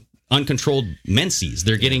getting uncontrolled menses.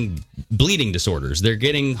 They're getting bleeding disorders. They're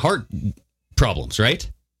getting heart problems, right?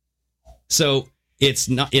 So it's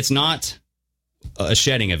not a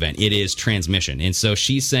shedding event. It is transmission. And so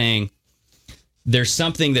she's saying there's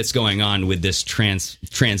something that's going on with this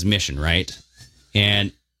transmission, right?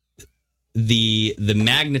 And the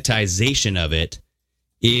magnetization of it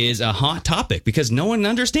is a hot topic because no one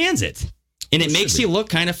understands it. And it makes you look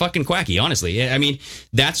kind of fucking quacky, honestly. I mean,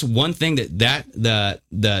 that's one thing that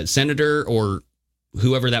the senator or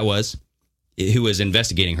whoever that was who was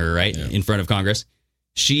investigating her, right, in front of Congress,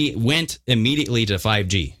 she went immediately to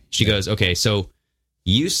 5G. She goes, okay, so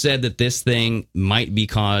you said that this thing might be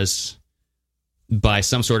caused by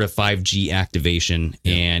some sort of 5G activation,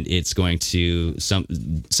 and it's going to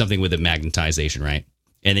something with a magnetization, right?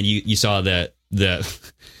 And then you saw the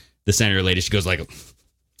senator lady. She goes like,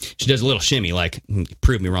 she does a little shimmy, like,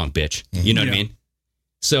 prove me wrong, bitch. You know what I mean?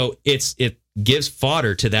 So it gives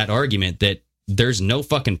fodder to that argument that there's no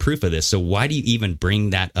fucking proof of this. So why do you even bring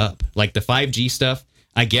that up? Like the 5G stuff,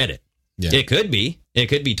 I get it. Yeah. It could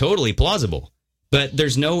be totally plausible, but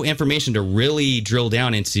there's no information to really drill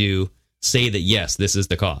down into say that, yes, this is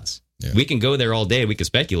the cause. Yeah. We can go there all day. We can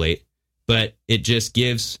speculate, but it just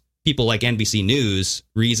gives people like NBC News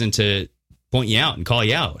reason to point you out and call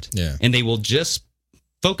you out. Yeah. And they will just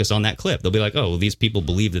focus on that clip. They'll be like, oh, well, these people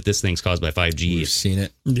believe that this thing's caused by 5G. We've seen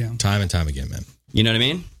it time and time again, man. You know what I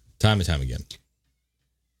mean? Time and time again.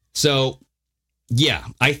 So, yeah,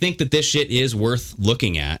 I think that this shit is worth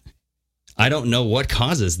looking at. I don't know what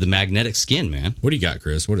causes the magnetic skin, man. What do you got,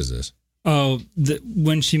 Chris? What is this? Oh,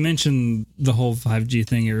 when she mentioned the whole 5G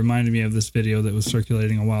thing, it reminded me of this video that was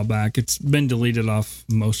circulating a while back. It's been deleted off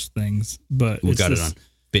most things, but we got it on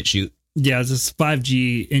BitChute. Yeah, it's this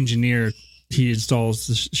 5G engineer. He installs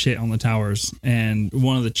this shit on the towers, and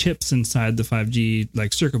one of the chips inside the 5G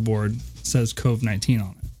like circuit board says COVID-19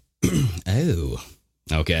 on it. Oh,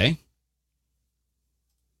 okay.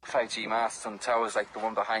 5G masts on towers like the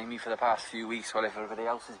one behind me for the past few weeks while everybody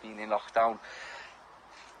else has been in lockdown.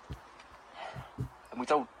 And we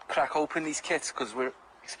don't crack open these kits because we're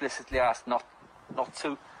explicitly asked not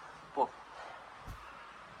to. But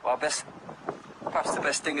perhaps the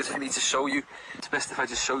best thing is for me to show you. It's best if I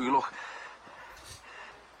just show you, look.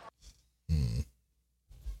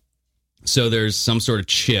 So there's some sort of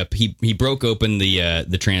chip. He broke open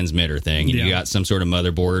the transmitter thing, and you got some sort of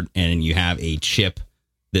motherboard, and you have a chip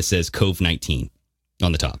that says COVID-19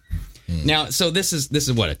 on the top. Now, so this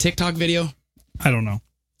is what, a TikTok video? I don't know.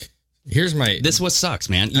 Here's my... This what sucks,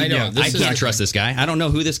 man. I know. I can't trust this guy. I don't know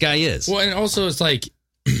who this guy is. Well, and also it's like,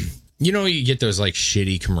 you know, you get those like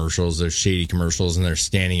shitty commercials. There's shady commercials, and they're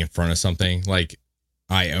standing in front of something like,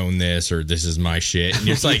 I own this, or this is my shit. And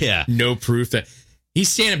it's like, no proof that... He's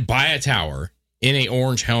standing by a tower in an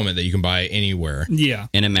orange helmet that you can buy anywhere. Yeah.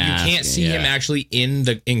 In a mask. You can't see him actually in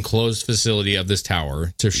the enclosed facility of this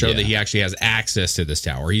tower to show that he actually has access to this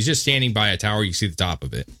tower. He's just standing by a tower. You can see the top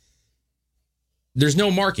of it. There's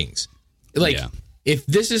no markings. Like, if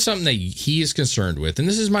this is something that he is concerned with, and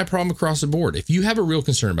this is my problem across the board, if you have a real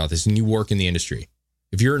concern about this and you work in the industry,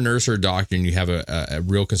 if you're a nurse or a doctor and you have a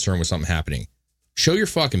real concern with something happening, show your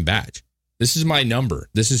fucking badge. This is my number.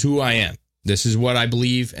 This is who I am. This is what I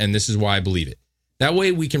believe, and this is why I believe it. That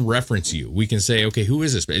way we can reference you. We can say, okay, who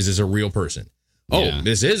is this? Is this a real person? Oh,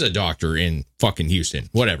 this is a doctor in fucking Houston.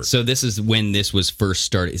 Whatever. So this is when this was first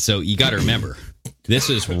started. So you got to remember, this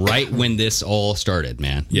is right when this all started,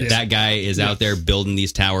 man. Yes. That guy is out there building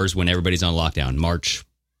these towers when everybody's on lockdown, March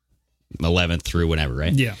 11th through whenever,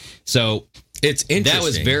 right? Yeah. So it's interesting. That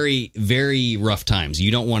was very, very rough times.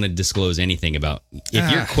 You don't want to disclose anything about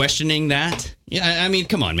if you're questioning that. Yeah, I mean,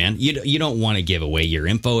 come on, man. You don't want to give away your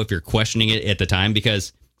info if you're questioning it at the time,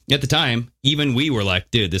 because at the time, even we were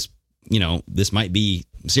like, dude, this might be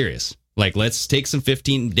serious. Like, let's take some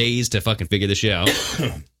 15 days to fucking figure this shit out.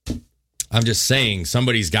 I'm just saying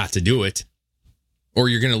somebody's got to do it, or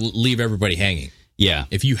you're going to leave everybody hanging. Yeah.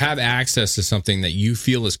 If you have access to something that you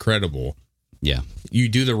feel is credible, you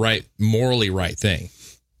do the morally right thing.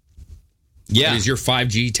 Yeah. Is your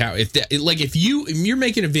 5G tower. If you're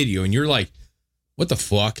making a video and you're like, what the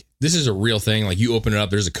fuck? This is a real thing. Like, you open it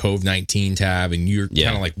up, there's a COVID-19 tab, and you're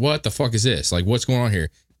kind of like, what the fuck is this? Like, what's going on here?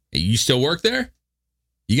 You still work there?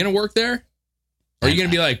 You going to work there? Or are you going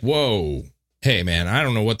to be like, whoa, hey, man, I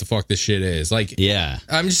don't know what the fuck this shit is. Like,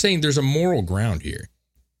 I'm just saying there's a moral ground here.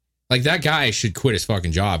 Like, that guy should quit his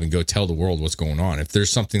fucking job and go tell the world what's going on. If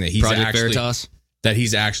there's something that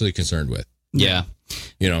he's actually concerned with. Yeah.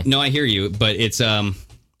 You know? No, I hear you, but it's,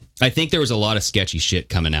 I think there was a lot of sketchy shit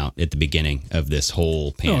coming out at the beginning of this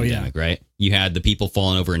whole pandemic, right? You had the people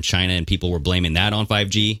falling over in China, and people were blaming that on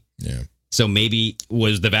 5G. Yeah. So maybe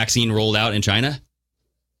was the vaccine rolled out in China?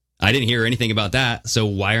 I didn't hear anything about that. So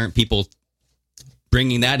why aren't people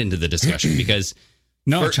bringing that into the discussion? Because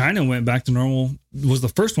China went back to normal, was the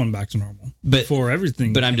first one back to normal before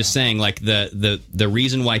everything. But I'm just saying, like, the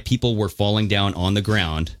reason why people were falling down on the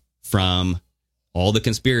ground from all the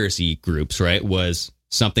conspiracy groups, right, was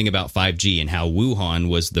something about 5G and how Wuhan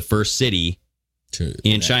was the first city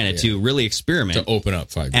in China to really experiment. To open up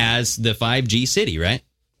 5G. As the 5G city, right?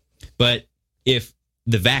 But if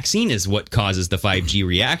the vaccine is what causes the 5G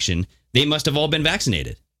reaction, they must have all been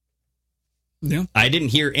vaccinated. Yeah. I didn't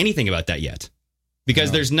hear anything about that yet.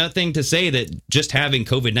 Because there's nothing to say that just having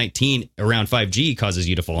COVID-19 around 5G causes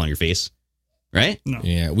you to fall on your face. Right? No.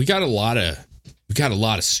 Yeah, we got a lot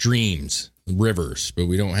of streams, rivers, but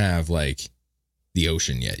we don't have like the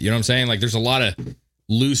ocean yet. You know what I'm saying? Like, there's a lot of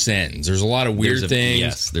loose ends. There's a lot of weird things.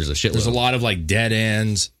 Yes, there's a shitload. There's a lot of like dead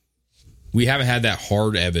ends. We haven't had that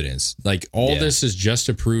hard evidence. Like, all this is just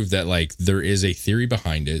to prove that like there is a theory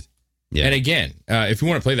behind it. Yeah. And again, if you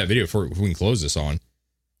want to play that video before we can close this on,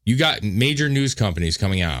 you got major news companies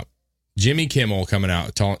coming out. Jimmy Kimmel coming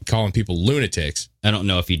out calling people lunatics. I don't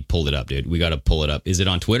know if he'd pulled it up, dude. We got to pull it up. Is it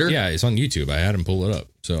on Twitter? Yeah, it's on YouTube. I had him pull it up.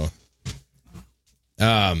 So,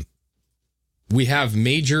 we have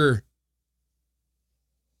major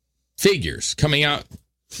figures coming out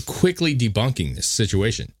quickly debunking this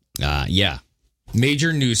situation. Yeah.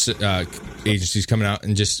 major news agencies coming out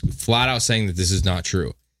and just flat out saying that this is not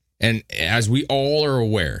true. And as we all are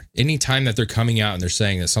aware, anytime that they're coming out and they're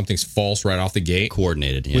saying that something's false right off the gate,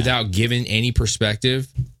 coordinated, without giving any perspective,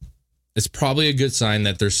 it's probably a good sign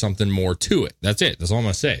that there's something more to it. That's it. That's all I'm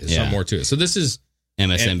going to say. There's something more to it. So this is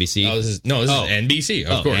MSNBC. This is NBC,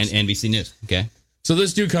 of course. And NBC News. Okay. So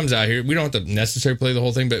this dude comes out here. We don't have to necessarily play the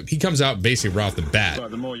whole thing, but he comes out basically right off the bat.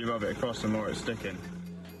 But the more you rub it across, the more it's sticking.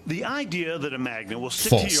 The idea that a magnet will stick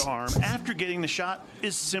False. to your arm after getting the shot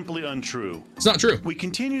is simply untrue. It's not true. We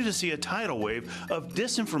continue to see a tidal wave of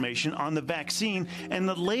disinformation on the vaccine, and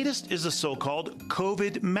the latest is the so-called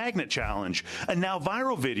COVID Magnet Challenge. A now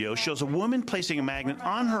viral video shows a woman placing a magnet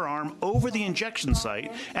on her arm over the injection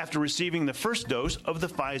site after receiving the first dose of the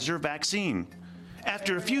Pfizer vaccine.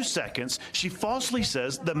 After a few seconds, she falsely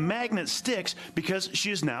says the magnet sticks because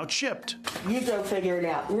she is now chipped. You go figure it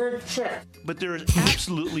out. You're chipped. But there is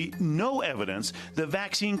absolutely no evidence the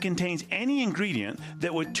vaccine contains any ingredient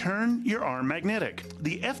that would turn your arm magnetic.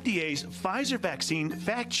 The FDA's Pfizer vaccine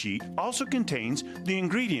fact sheet also contains the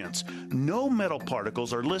ingredients. No metal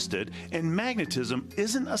particles are listed, and magnetism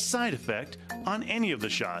isn't a side effect on any of the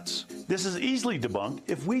shots. This is easily debunked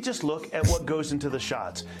if we just look at what goes into the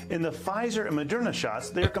shots. In the Pfizer and Moderna shots,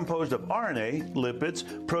 they're composed of RNA,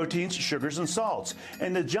 lipids, proteins, sugars, and salts.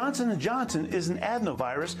 And the Johnson & Johnson is an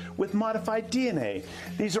adenovirus with modified DNA.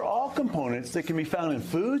 These are all components that can be found in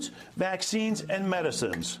foods, vaccines, and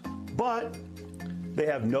medicines. But they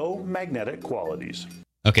have no magnetic qualities.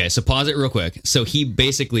 Okay, so pause it real quick. So he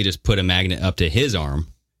basically just put a magnet up to his arm,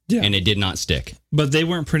 and it did not stick. But they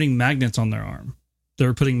weren't putting magnets on their arm. They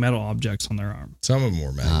were putting metal objects on their arm. Some of them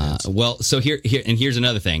were magnets. Well, so here's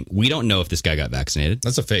another thing. We don't know if this guy got vaccinated.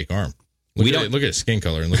 That's a fake arm. Look at his skin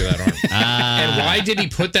color and look at that arm. And why did he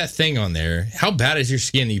put that thing on there? How bad is your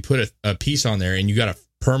skin? You put a piece on there and you got a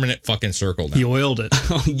permanent fucking circle now. He oiled it.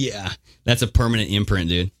 Oh, yeah. That's a permanent imprint,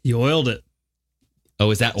 dude. He oiled it. Oh,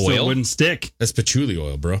 is that oil? So it wouldn't stick. That's patchouli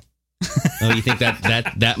oil, bro. Oh, you think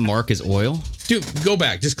that mark is oil? Dude, go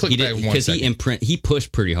back. Just click back 1 second. Because he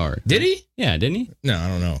pushed pretty hard. Did he? Yeah, didn't he? No, I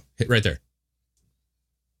don't know. Hit right there.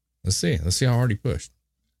 Let's see how hard he pushed.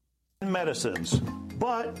 Medicines,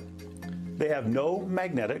 but they have no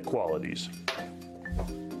magnetic qualities.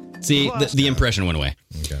 See, the impression went away.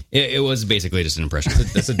 Okay. It was basically just an impression.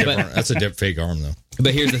 That's a different. That's a fake arm, though.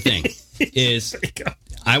 But here's the thing: is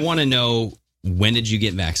I want to know, when did you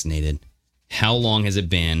get vaccinated? How long has it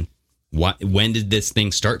been? When did this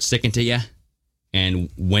thing start sticking to you? And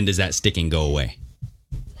when does that sticking go away?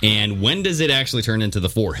 And when does it actually turn into the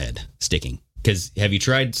forehead sticking? Because have you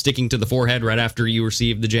tried sticking to the forehead right after you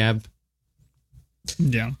received the jab?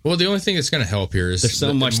 Yeah. Well, the only thing that's going to help here is there's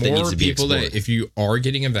so much that needs to be explored. That if you are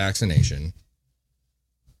getting a vaccination,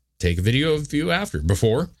 take a video of you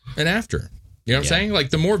before and after. You know what I'm saying? Like,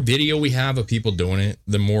 the more video we have of people doing it,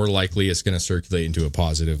 the more likely it's going to circulate into a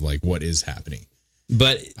positive, like, what is happening.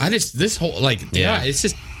 But it's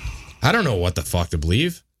just, I don't know what the fuck to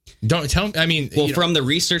believe. Don't tell me. I mean, well, from the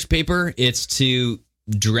research paper, it's to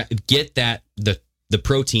get the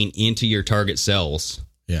protein into your target cells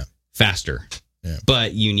faster. Yeah.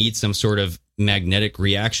 But you need some sort of magnetic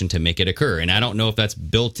reaction to make it occur. And I don't know if that's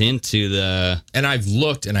built into the... And I've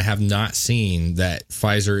looked and I have not seen that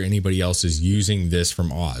Pfizer or anybody else is using this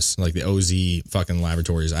from Oz, like the OZ fucking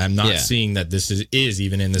laboratories. I'm not seeing that this is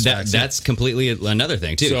even in this vaccine. That's completely another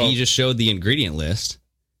thing, too. He just showed the ingredient list.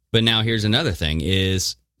 But now here's another thing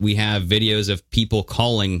is we have videos of people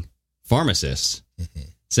calling pharmacists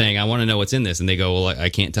saying, I want to know what's in this. And they go, well, I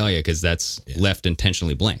can't tell you because that's left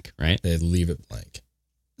intentionally blank, right? They leave it blank.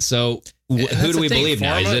 So who do we believe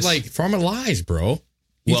now? Pharma, Is this like, pharma lies, bro.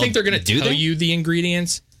 You think they're going to tell you the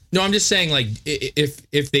ingredients? No, I'm just saying, like,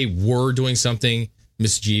 if they were doing something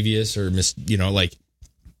mischievous or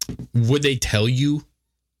would they tell you?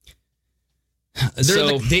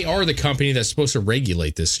 They are the company that's supposed to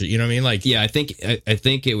regulate this. You know what I mean? Like, yeah, I think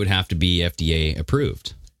it would have to be FDA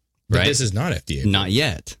approved. But right? this is not FDA approved. Not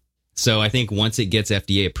yet. So I think once it gets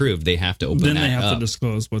FDA approved, they have to open then that they have up. to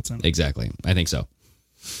disclose what's in it. Exactly. I think so.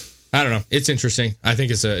 I don't know. It's interesting. I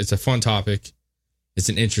think it's a fun topic. It's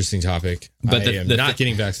an interesting topic. But I am not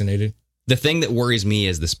getting vaccinated. The thing that worries me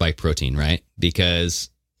is the spike protein, right? Because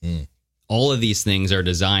all of these things are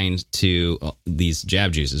designed to these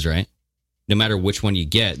jab juices, right? No matter which one you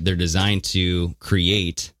get, they're designed to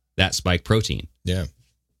create that spike protein. Yeah.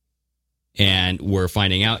 And we're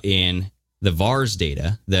finding out in the VAERS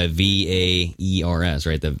data, the VAERS,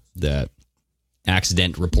 right? The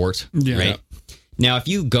accident report, right? Now, if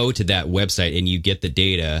you go to that website and you get the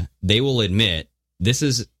data, they will admit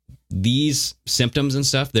these symptoms and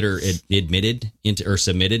stuff that are admitted into or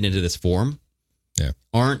submitted into this form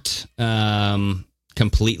aren't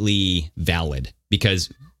completely valid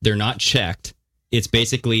because they're not checked. It's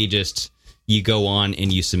basically just you go on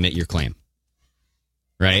and you submit your claim.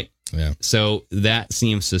 Right? Yeah. So that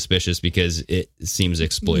seems suspicious because it seems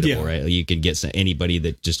exploitable, right? You could get anybody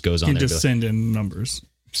that just goes on You there. just send in numbers.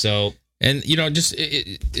 So, and just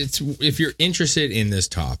it's if you're interested in this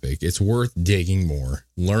topic, it's worth digging more,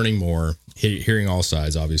 learning more, hearing all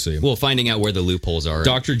sides, obviously. Well, finding out where the loopholes are.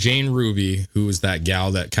 Dr. Jane Ruby, who was that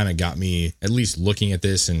gal that kind of got me at least looking at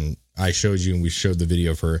this, and I showed you and we showed the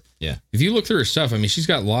video of her. Yeah. If you look through her stuff, I mean, she's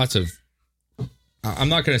got lots of, I'm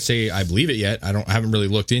not going to say I believe it yet. I haven't really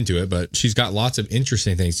looked into it, but she's got lots of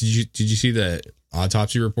interesting things. Did you see the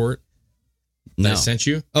autopsy report that I sent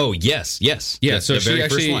you? Oh, yes. Yeah. So the she very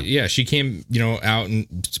actually, first one. she came, out and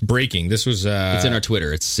it's breaking. This was, it's in our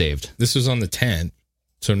Twitter. It's saved. This was on the 10th.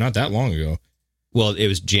 So not that long ago. Well, it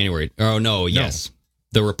was January. Oh, no. Yes.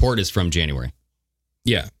 The report is from January.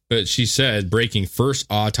 Yeah. But she said breaking first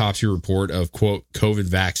autopsy report of quote, COVID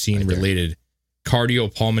vaccine related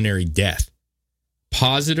cardiopulmonary death.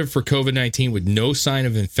 Positive for COVID-19 with no sign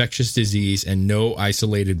of infectious disease and no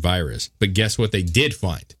isolated virus. But guess what they did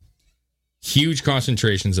find? Huge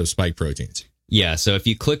concentrations of spike proteins. Yeah, so if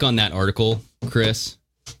you click on that article, Chris,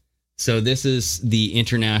 so this is the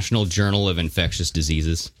International Journal of Infectious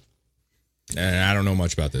Diseases. And I don't know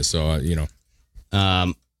much about this, so,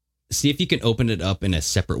 see if you can open it up in a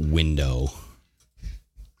separate window.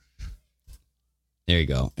 There you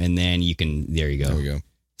go. And then there you go. There we go.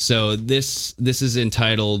 So this is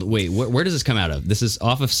entitled, where does this come out of? This is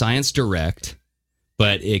off of Science Direct,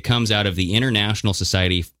 but it comes out of the International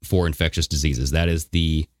Society for Infectious Diseases. That is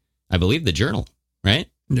I believe the journal, right?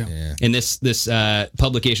 Yeah. And this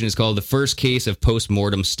publication is called The First Case of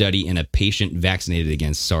Postmortem Study in a Patient Vaccinated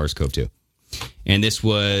Against SARS-CoV-2. And this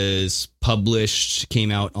was came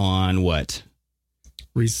out on what?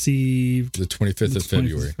 Received the 25th of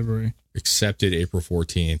February. Accepted April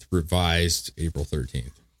 14th. Revised April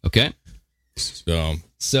 13th. Okay.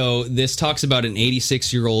 So this talks about an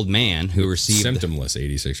 86-year-old man who received... Symptomless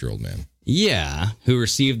 86-year-old man. Yeah, who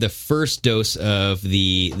received the first dose of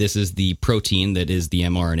this is the protein that is the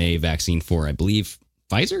mRNA vaccine for, I believe,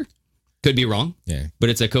 Pfizer? Could be wrong. Yeah. But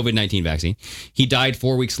it's a COVID-19 vaccine. He died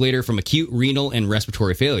 4 weeks later from acute renal and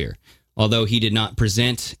respiratory failure. Although he did not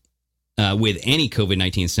present with any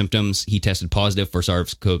COVID-19 symptoms, he tested positive for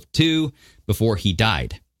SARS-CoV-2 before he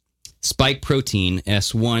died. Spike protein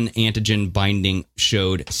S1 antigen binding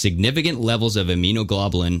showed significant levels of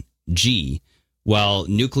immunoglobulin G, while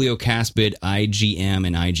nucleocaspid IgM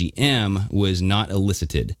and IgM was not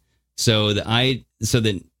elicited. So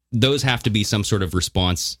those have to be some sort of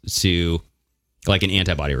response to, like, an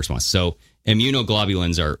antibody response. So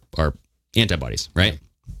immunoglobulins are antibodies, right?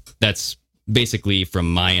 That's basically,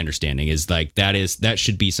 from my understanding, is like that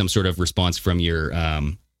should be some sort of response from your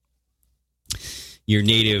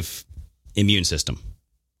native immune system,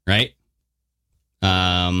 right?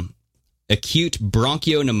 Acute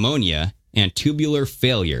bronchopneumonia and tubular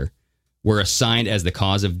failure were assigned as the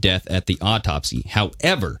cause of death at the autopsy.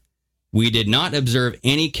 However, we did not observe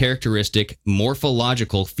any characteristic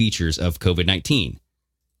morphological features of COVID-19.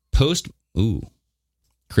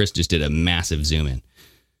 Chris just did a massive zoom in.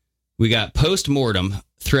 We got post-mortem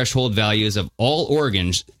threshold values of all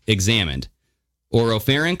organs examined.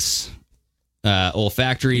 Oropharynx,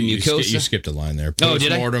 olfactory mucosa. You skipped a line there. Oh,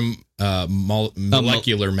 did I? Post-mortem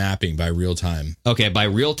molecular mapping by real-time. Okay, by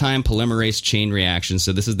real-time polymerase chain reaction.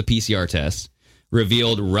 So this is the PCR test.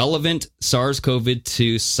 Revealed relevant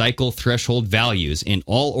SARS-CoV-2 cycle threshold values in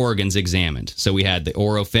all organs examined. So we had the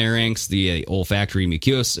oropharynx, the olfactory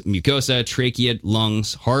mucosa, trachea,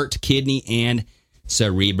 lungs, heart, kidney, and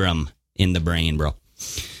cerebrum in the brain, bro.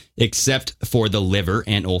 Except for the liver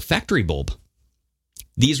and olfactory bulb.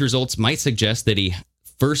 These results might suggest that a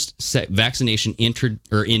first vaccination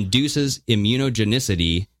induces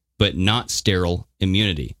immunogenicity, but not sterile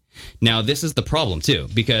immunity. Now, this is the problem, too,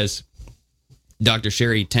 because Dr.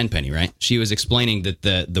 Sherry Tenpenny, right? She was explaining that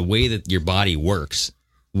the way that your body works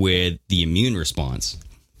with the immune response,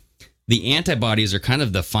 the antibodies are kind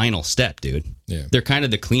of the final step, dude. Yeah. They're kind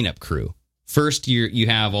of the cleanup crew. First, you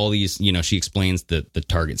have all these, she explains the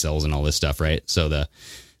target cells and all this stuff, right? So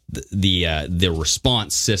the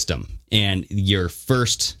response system and your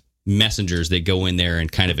first messengers that go in there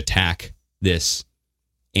and kind of attack this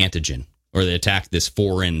antigen, or they attack this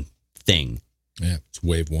foreign thing. Yeah, it's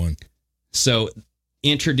wave one. So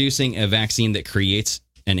introducing a vaccine that creates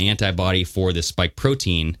an antibody for the spike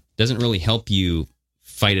protein doesn't really help you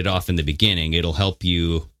fight it off in the beginning. It'll help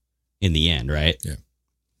you in the end, right? Yeah.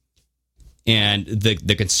 And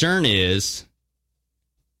the concern is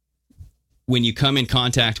when you come in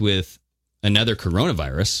contact with another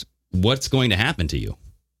coronavirus, what's going to happen to you?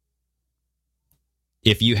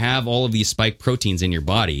 If you have all of these spike proteins in your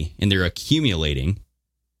body and they're accumulating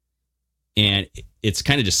and it's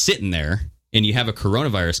kind of just sitting there, and you have a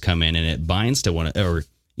coronavirus come in and it binds to one, or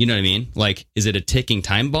you know what I mean? Like, is it a ticking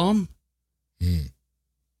time bomb?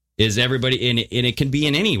 Is everybody in it? And it can be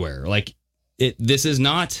in anywhere. Like, this is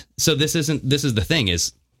not. So this isn't. This is the thing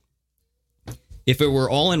is, if it were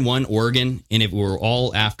all in one organ, and if we were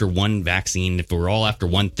all after one vaccine, if we were all after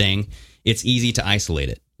one thing, it's easy to isolate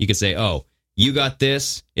it. You could say, oh, you got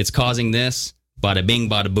this, it's causing this, bada bing,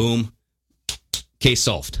 bada boom, case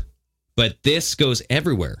solved. But this goes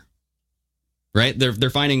everywhere, right? They're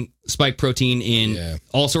finding spike protein in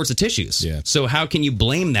all sorts of tissues. Yeah. So how can you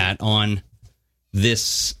blame that on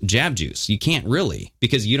this jab juice? You can't really,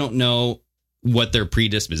 because you don't know what their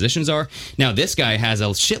predispositions are. Now, this guy has a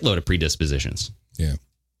shitload of predispositions. Yeah.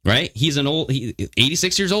 Right? He's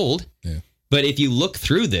 86 years old. Yeah. But if you look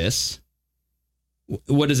through this,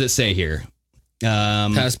 what does it say here?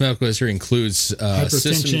 Past medical history includes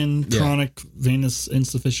hypertension, chronic venous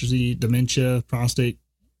insufficiency, dementia, prostate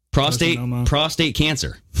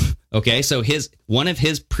cancer. Okay, so one of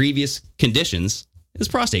his previous conditions is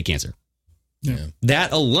prostate cancer. Yeah.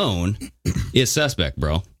 That alone is suspect,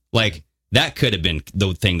 bro. Like, that could have been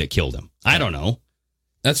the thing that killed him. I don't know.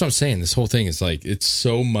 That's what I'm saying. This whole thing is like, it's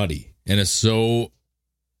so muddy and it's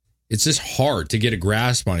just hard to get a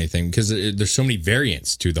grasp on anything because there's so many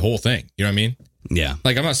variants to the whole thing. You know what I mean? Yeah.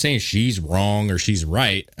 Like, I'm not saying she's wrong or she's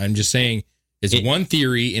right. I'm just saying it's one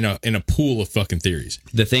theory in a pool of fucking theories.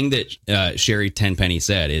 The thing that Sherry Tenpenny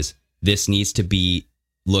said is this needs to be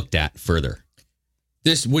looked at further.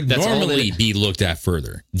 This would normally be looked at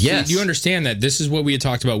further. Yes. So you understand that this is what we had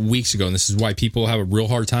talked about weeks ago, and this is why people have a real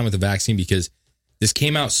hard time with the vaccine, because this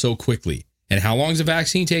came out so quickly. And how long does a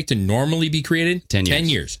vaccine take to normally be created? 10 years. 10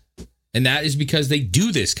 years. And that is because they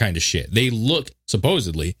do this kind of shit. They look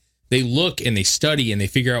and they study and they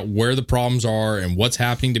figure out where the problems are and what's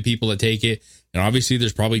happening to people that take it. And obviously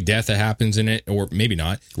there's probably death that happens in it, or maybe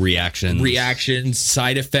not. Reactions,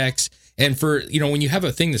 side effects. And for, when you have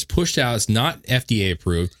a thing that's pushed out, it's not FDA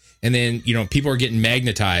approved, and then, people are getting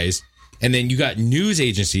magnetized, and then you got news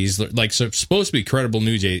agencies, like supposed to be credible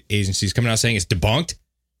news agencies, coming out saying it's debunked.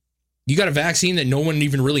 You got a vaccine that no one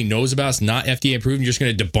even really knows about. It's not FDA approved. And you're just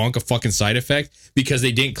going to debunk a fucking side effect because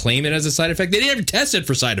they didn't claim it as a side effect. They didn't even test it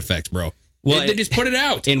for side effects, bro. Well, they just put it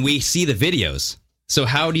out. And we see the videos. So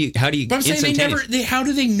how do you? But I'm saying how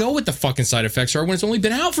do they know what the fucking side effects are when it's only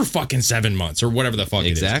been out for fucking 7 months or whatever the fuck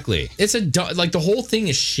exactly. It is. It's like the whole thing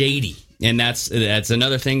is shady. And that's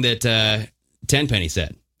another thing that Tenpenny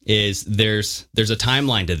said is there's a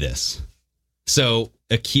timeline to this. So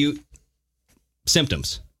acute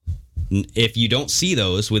symptoms, if you don't see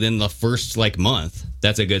those within the first month,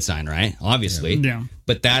 that's a good sign, right? Obviously. Yeah.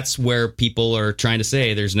 But that's where people are trying to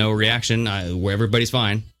say there's no reaction, where everybody's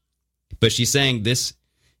fine. But she's saying this,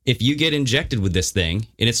 if you get injected with this thing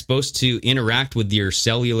and it's supposed to interact with your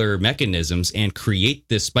cellular mechanisms and create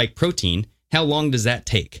this spike protein, how long does that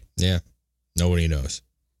take? Yeah. Nobody knows.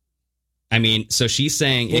 I mean, so she's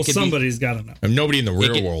saying somebody's got to know. Nobody in the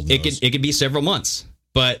real world knows. It could be several months.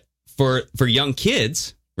 But for young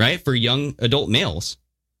kids, right, for young adult males,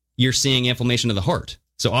 you're seeing inflammation of the heart.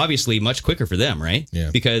 So obviously much quicker for them, right?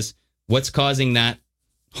 Yeah. Because what's causing that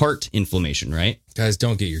heart inflammation, right? Guys,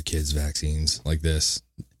 don't get your kids vaccines like this.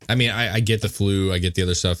 I mean, I get the flu. I get the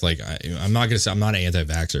other stuff. Like, I'm not going to say I'm not an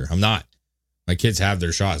anti-vaxxer. I'm not. My kids have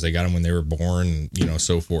their shots. They got them when they were born,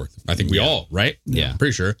 so forth. I think we all, right? Yeah. I'm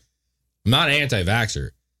pretty sure. I'm not an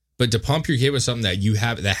anti-vaxxer. But to pump your kid with something that you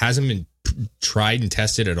have that hasn't been tried and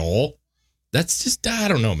tested at all, that's just, I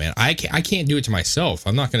don't know, man. I can't do it to myself.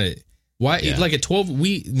 I'm not going to. Why? Yeah. Like at 12,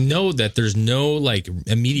 we know that there's no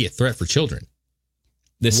immediate threat for children.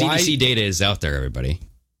 The CDC data is out there, everybody.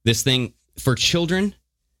 This thing for children,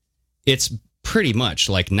 it's pretty much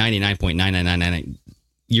 99.9999.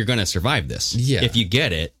 You're going to survive this. Yeah. If you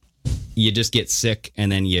get it, you just get sick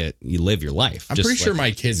and then you live your life. I'm pretty sure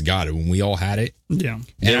my kids got it when we all had it. Yeah.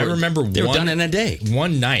 And I remember they were done in a day.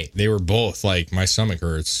 One night they were both my stomach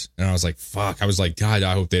hurts, and I was like, fuck. I was like, God,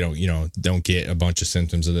 I hope they don't get a bunch of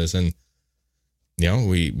symptoms of this. And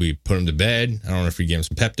we put them to bed. I don't know if we gave them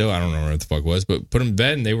some Pepto. I don't know what the fuck it was, but put them to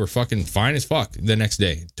bed and they were fucking fine as fuck the next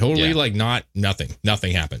day. Totally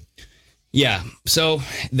nothing happened. Yeah. So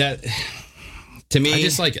that, to me,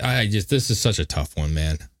 this is such a tough one,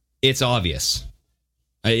 man. It's obvious.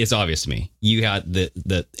 It's obvious to me. You had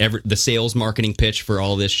the sales marketing pitch for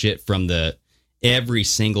all this shit from the every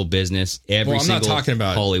single business, every I'm single not talking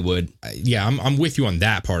about Hollywood. Yeah, I'm with you on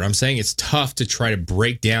that part. I'm saying it's tough to try to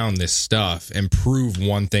break down this stuff and prove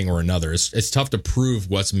one thing or another. It's tough to prove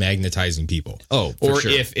what's magnetizing people. Oh, for or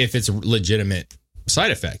sure. if it's a legitimate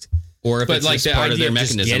side effect, or if it's like just the part idea of their of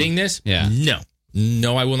just mechanism. getting this. Yeah.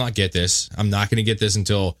 No, I will not get this. I'm not going to get this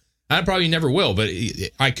until I probably never will, but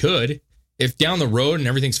I could. If down the road and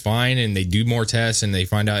everything's fine and they do more tests and they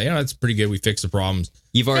find out, it's pretty good, we fixed the problems.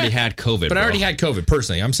 You've already had COVID, but I already had COVID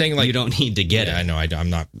personally. I'm saying like you don't need to get it. I know. I'm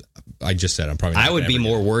not. I just said I'm probably. Not I would be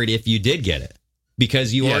more worried if you did get it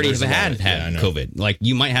because you already have had COVID. Like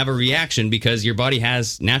you might have a reaction because your body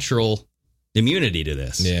has natural immunity to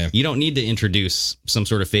this. Yeah. You don't need to introduce some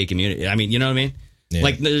sort of fake immunity. I mean, you know what I mean? Yeah.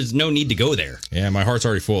 Like there's no need to go there. Yeah, my heart's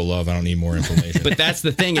already full of love. I don't need more information. But that's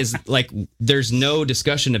the thing is like there's no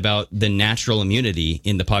discussion about the natural immunity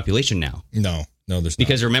in the population now. No, there's not.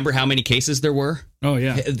 Because remember how many cases there were? Oh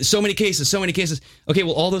yeah. So many cases. Okay,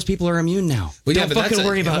 well all those people are immune now. Well, don't fucking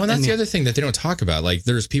worry about it. Well, that's the other thing that they don't talk about. Like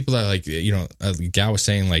there's people that like, a gal was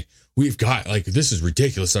saying like, we've got like, this is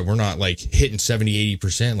ridiculous that we're not like hitting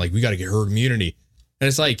 70-80%. Like we got to get herd immunity. And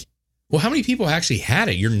it's like, well, how many people actually had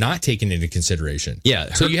it? You're not taking into consideration.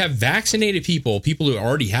 Yeah. So you have vaccinated people who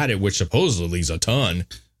already had it, which supposedly is a ton.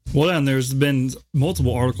 Well, and there's been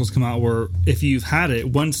multiple articles come out where if you've had it,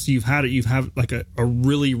 once you've had it, you have like a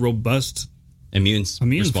really robust immune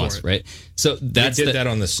response, right? So that's they did that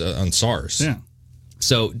on on SARS. Yeah.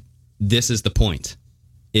 So this is the point: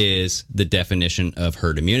 is the definition of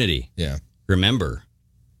herd immunity. Yeah. Remember,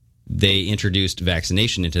 they introduced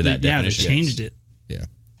vaccination into that definition. Yeah, they changed it. Yeah.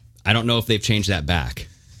 I don't know if they've changed that back,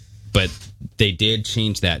 but they did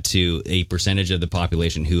change that to a percentage of the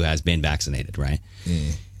population who has been vaccinated, right?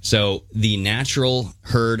 Mm. So the natural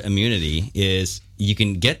herd immunity is you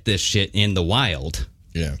can get this shit in the wild.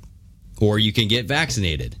 Yeah. Or you can get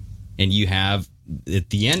vaccinated. And you have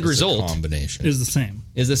the end result combination is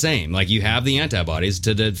the same. Like you have the antibodies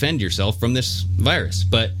to defend yourself from this virus.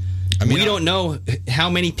 But we don't know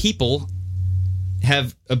how many people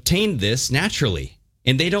have obtained this naturally.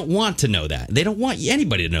 And they don't want to know that. They don't want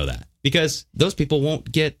anybody to know that because those people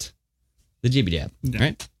won't get the jibby jab,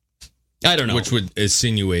 right? I don't know. Which would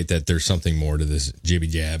insinuate that there's something more to this jibby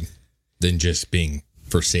jab than just being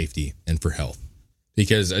for safety and for health.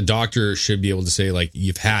 Because a doctor should be able to say, like,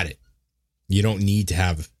 you've had it. You don't need to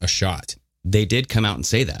have a shot. They did come out and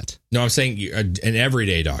say that. No, I'm saying an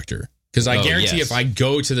everyday doctor. Because I guarantee if I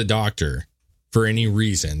go to the doctor for any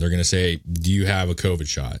reason, they're going to say, do you have a COVID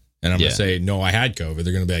shot? And I'm going to say, no, I had COVID.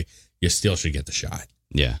 They're going to be like, you still should get the shot.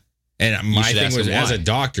 Yeah. And my thing was, as a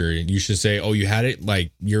doctor, you should say, oh, you had it?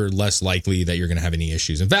 Like, you're less likely that you're going to have any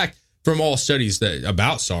issues. In fact, from all studies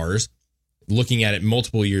about SARS, looking at it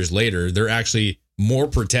multiple years later, they're actually more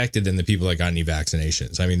protected than the people that got any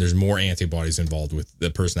vaccinations. I mean, there's more antibodies involved with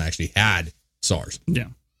the person that actually had SARS. Yeah.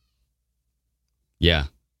 Yeah.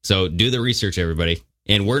 So do the research, everybody.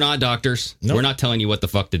 And we're not doctors. Nope. We're not telling you what the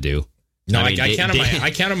fuck to do. No,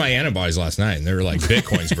 I counted my antibodies last night, and they were like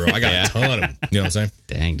Bitcoins, bro. I got a ton of them. You know what I'm saying?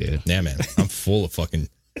 Dang, dude. Yeah, man. I'm full of fucking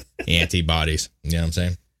antibodies. You know what I'm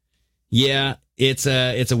saying? Yeah, it's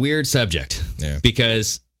a weird subject. Yeah.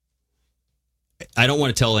 Because I don't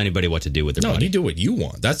want to tell anybody what to do with their body. No, you do what you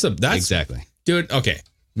want. That's exactly. Dude, okay.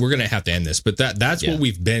 We're going to have to end this, but that's what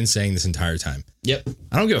we've been saying this entire time. Yep.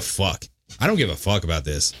 I don't give a fuck. I don't give a fuck about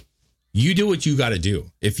this. You do what you got to do.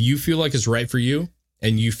 If you feel like it's right for you,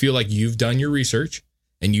 and you feel like you've done your research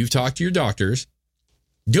and you've talked to your doctors,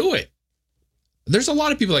 do it. There's a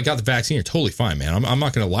lot of people that got the vaccine are totally fine, man. I'm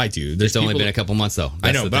not going to lie to you. It's only been a couple months, though.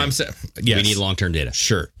 I know, but I'm saying, yes, we need long-term data.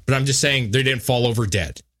 Sure. But I'm just saying they didn't fall over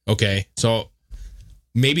dead. Okay. So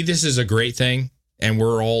maybe this is a great thing and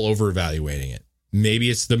we're all over evaluating it. Maybe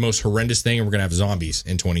it's the most horrendous thing and we're going to have zombies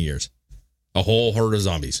in 20 years. A whole herd of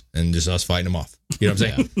zombies and just us fighting them off. You know what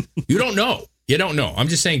I'm saying? You don't know. You don't know. I'm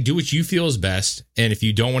just saying do what you feel is best. And if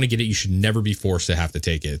you don't want to get it, you should never be forced to have to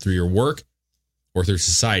take it through your work or through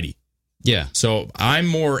society. Yeah. So I'm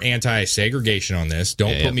more anti-segregation on this.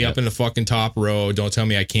 Don't put me up in the fucking top row. Don't tell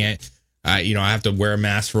me I can't. I have to wear a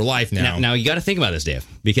mask for life now. Now you got to think about this, Dave,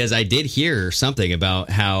 because I did hear something about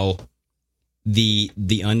how the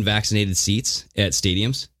unvaccinated seats at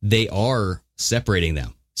stadiums, they are separating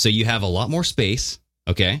them. So you have a lot more space.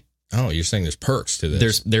 Okay. Oh, you're saying there's perks to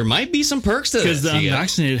this. There might be some perks to this. Because the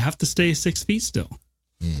unvaccinated have to stay 6 feet still.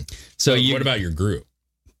 So what about your group?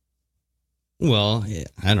 Well,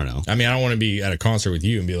 I don't know. I mean, I don't want to be at a concert with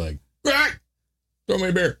you and be like, throw me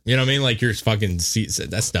a beer. You know what I mean? Like your fucking seat.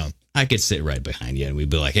 That's dumb. I could sit right behind you and we'd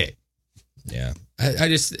be like, hey. Yeah. I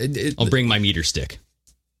just... I'll bring my meter stick.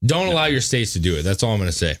 Don't allow your states to do it. That's all I'm going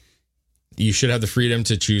to say. You should have the freedom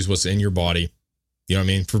to choose what's in your body. You know what I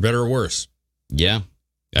mean? For better or worse. Yeah.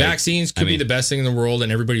 Vaccines could be the best thing in the world,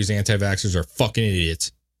 and everybody who's anti-vaxxers are fucking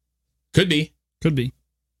idiots. Could be.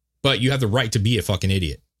 But you have the right to be a fucking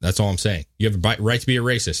idiot. That's all I'm saying. You have the right to be a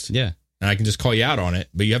racist. Yeah. And I can just call you out on it,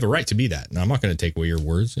 but you have the right to be that. And I'm not going to take away your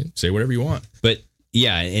words and say whatever you want. But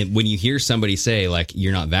yeah, and when you hear somebody say like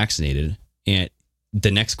you're not vaccinated, and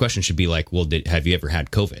the next question should be like, well, have you ever had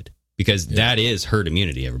COVID? Because that is herd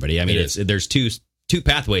immunity, everybody. I mean, there's two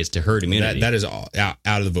pathways to herd immunity. That is all out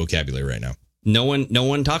of the vocabulary right now. No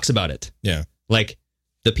one talks about it. Yeah. Like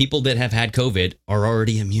the people that have had COVID are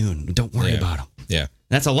already immune. Don't worry about them. Yeah.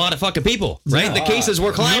 That's a lot of fucking people, right? Yeah. The cases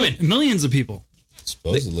were climbing. Millions of people.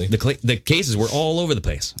 Supposedly. The cases were all over the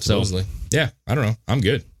place. Supposedly. Yeah. I don't know. I'm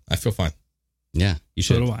good. I feel fine. Yeah. You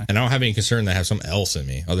should. So do I. And I don't have any concern that I have something else in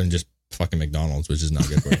me other than just fucking McDonald's, which is not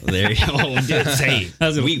good for you. There you go.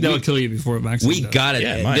 That would kill you before a vaccine. We got it.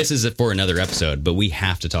 Yeah, This is for another episode, but we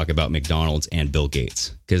have to talk about McDonald's and Bill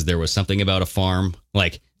Gates because there was something about a farm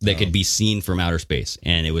like that could be seen from outer space,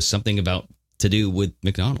 and it was something about to do with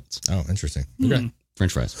McDonald's. Oh, interesting. Okay.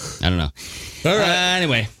 French fries. I don't know. All right.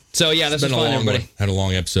 Anyway, so yeah, this was fun, everybody. Had a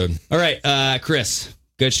long episode. All right, Chris.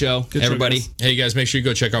 Good show, everybody. Hey, guys, make sure you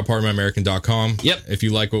go check out PardonMyAmerican.com. Yep. If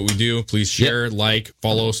you like what we do, please share, like,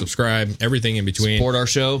 follow, subscribe, everything in between. Support our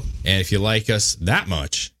show. And if you like us that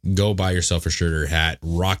much, go buy yourself a shirt or a hat.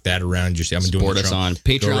 Rock that around your city. Support us on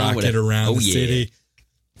Patreon. Go rock it around the yeah. city.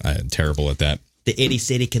 I'm terrible at that. The Itty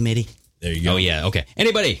City Committee. There you go. Oh, yeah. Okay.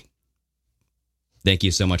 Anybody, thank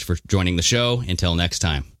you so much for joining the show. Until next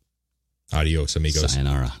time. Adios, amigos.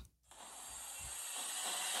 Sayonara.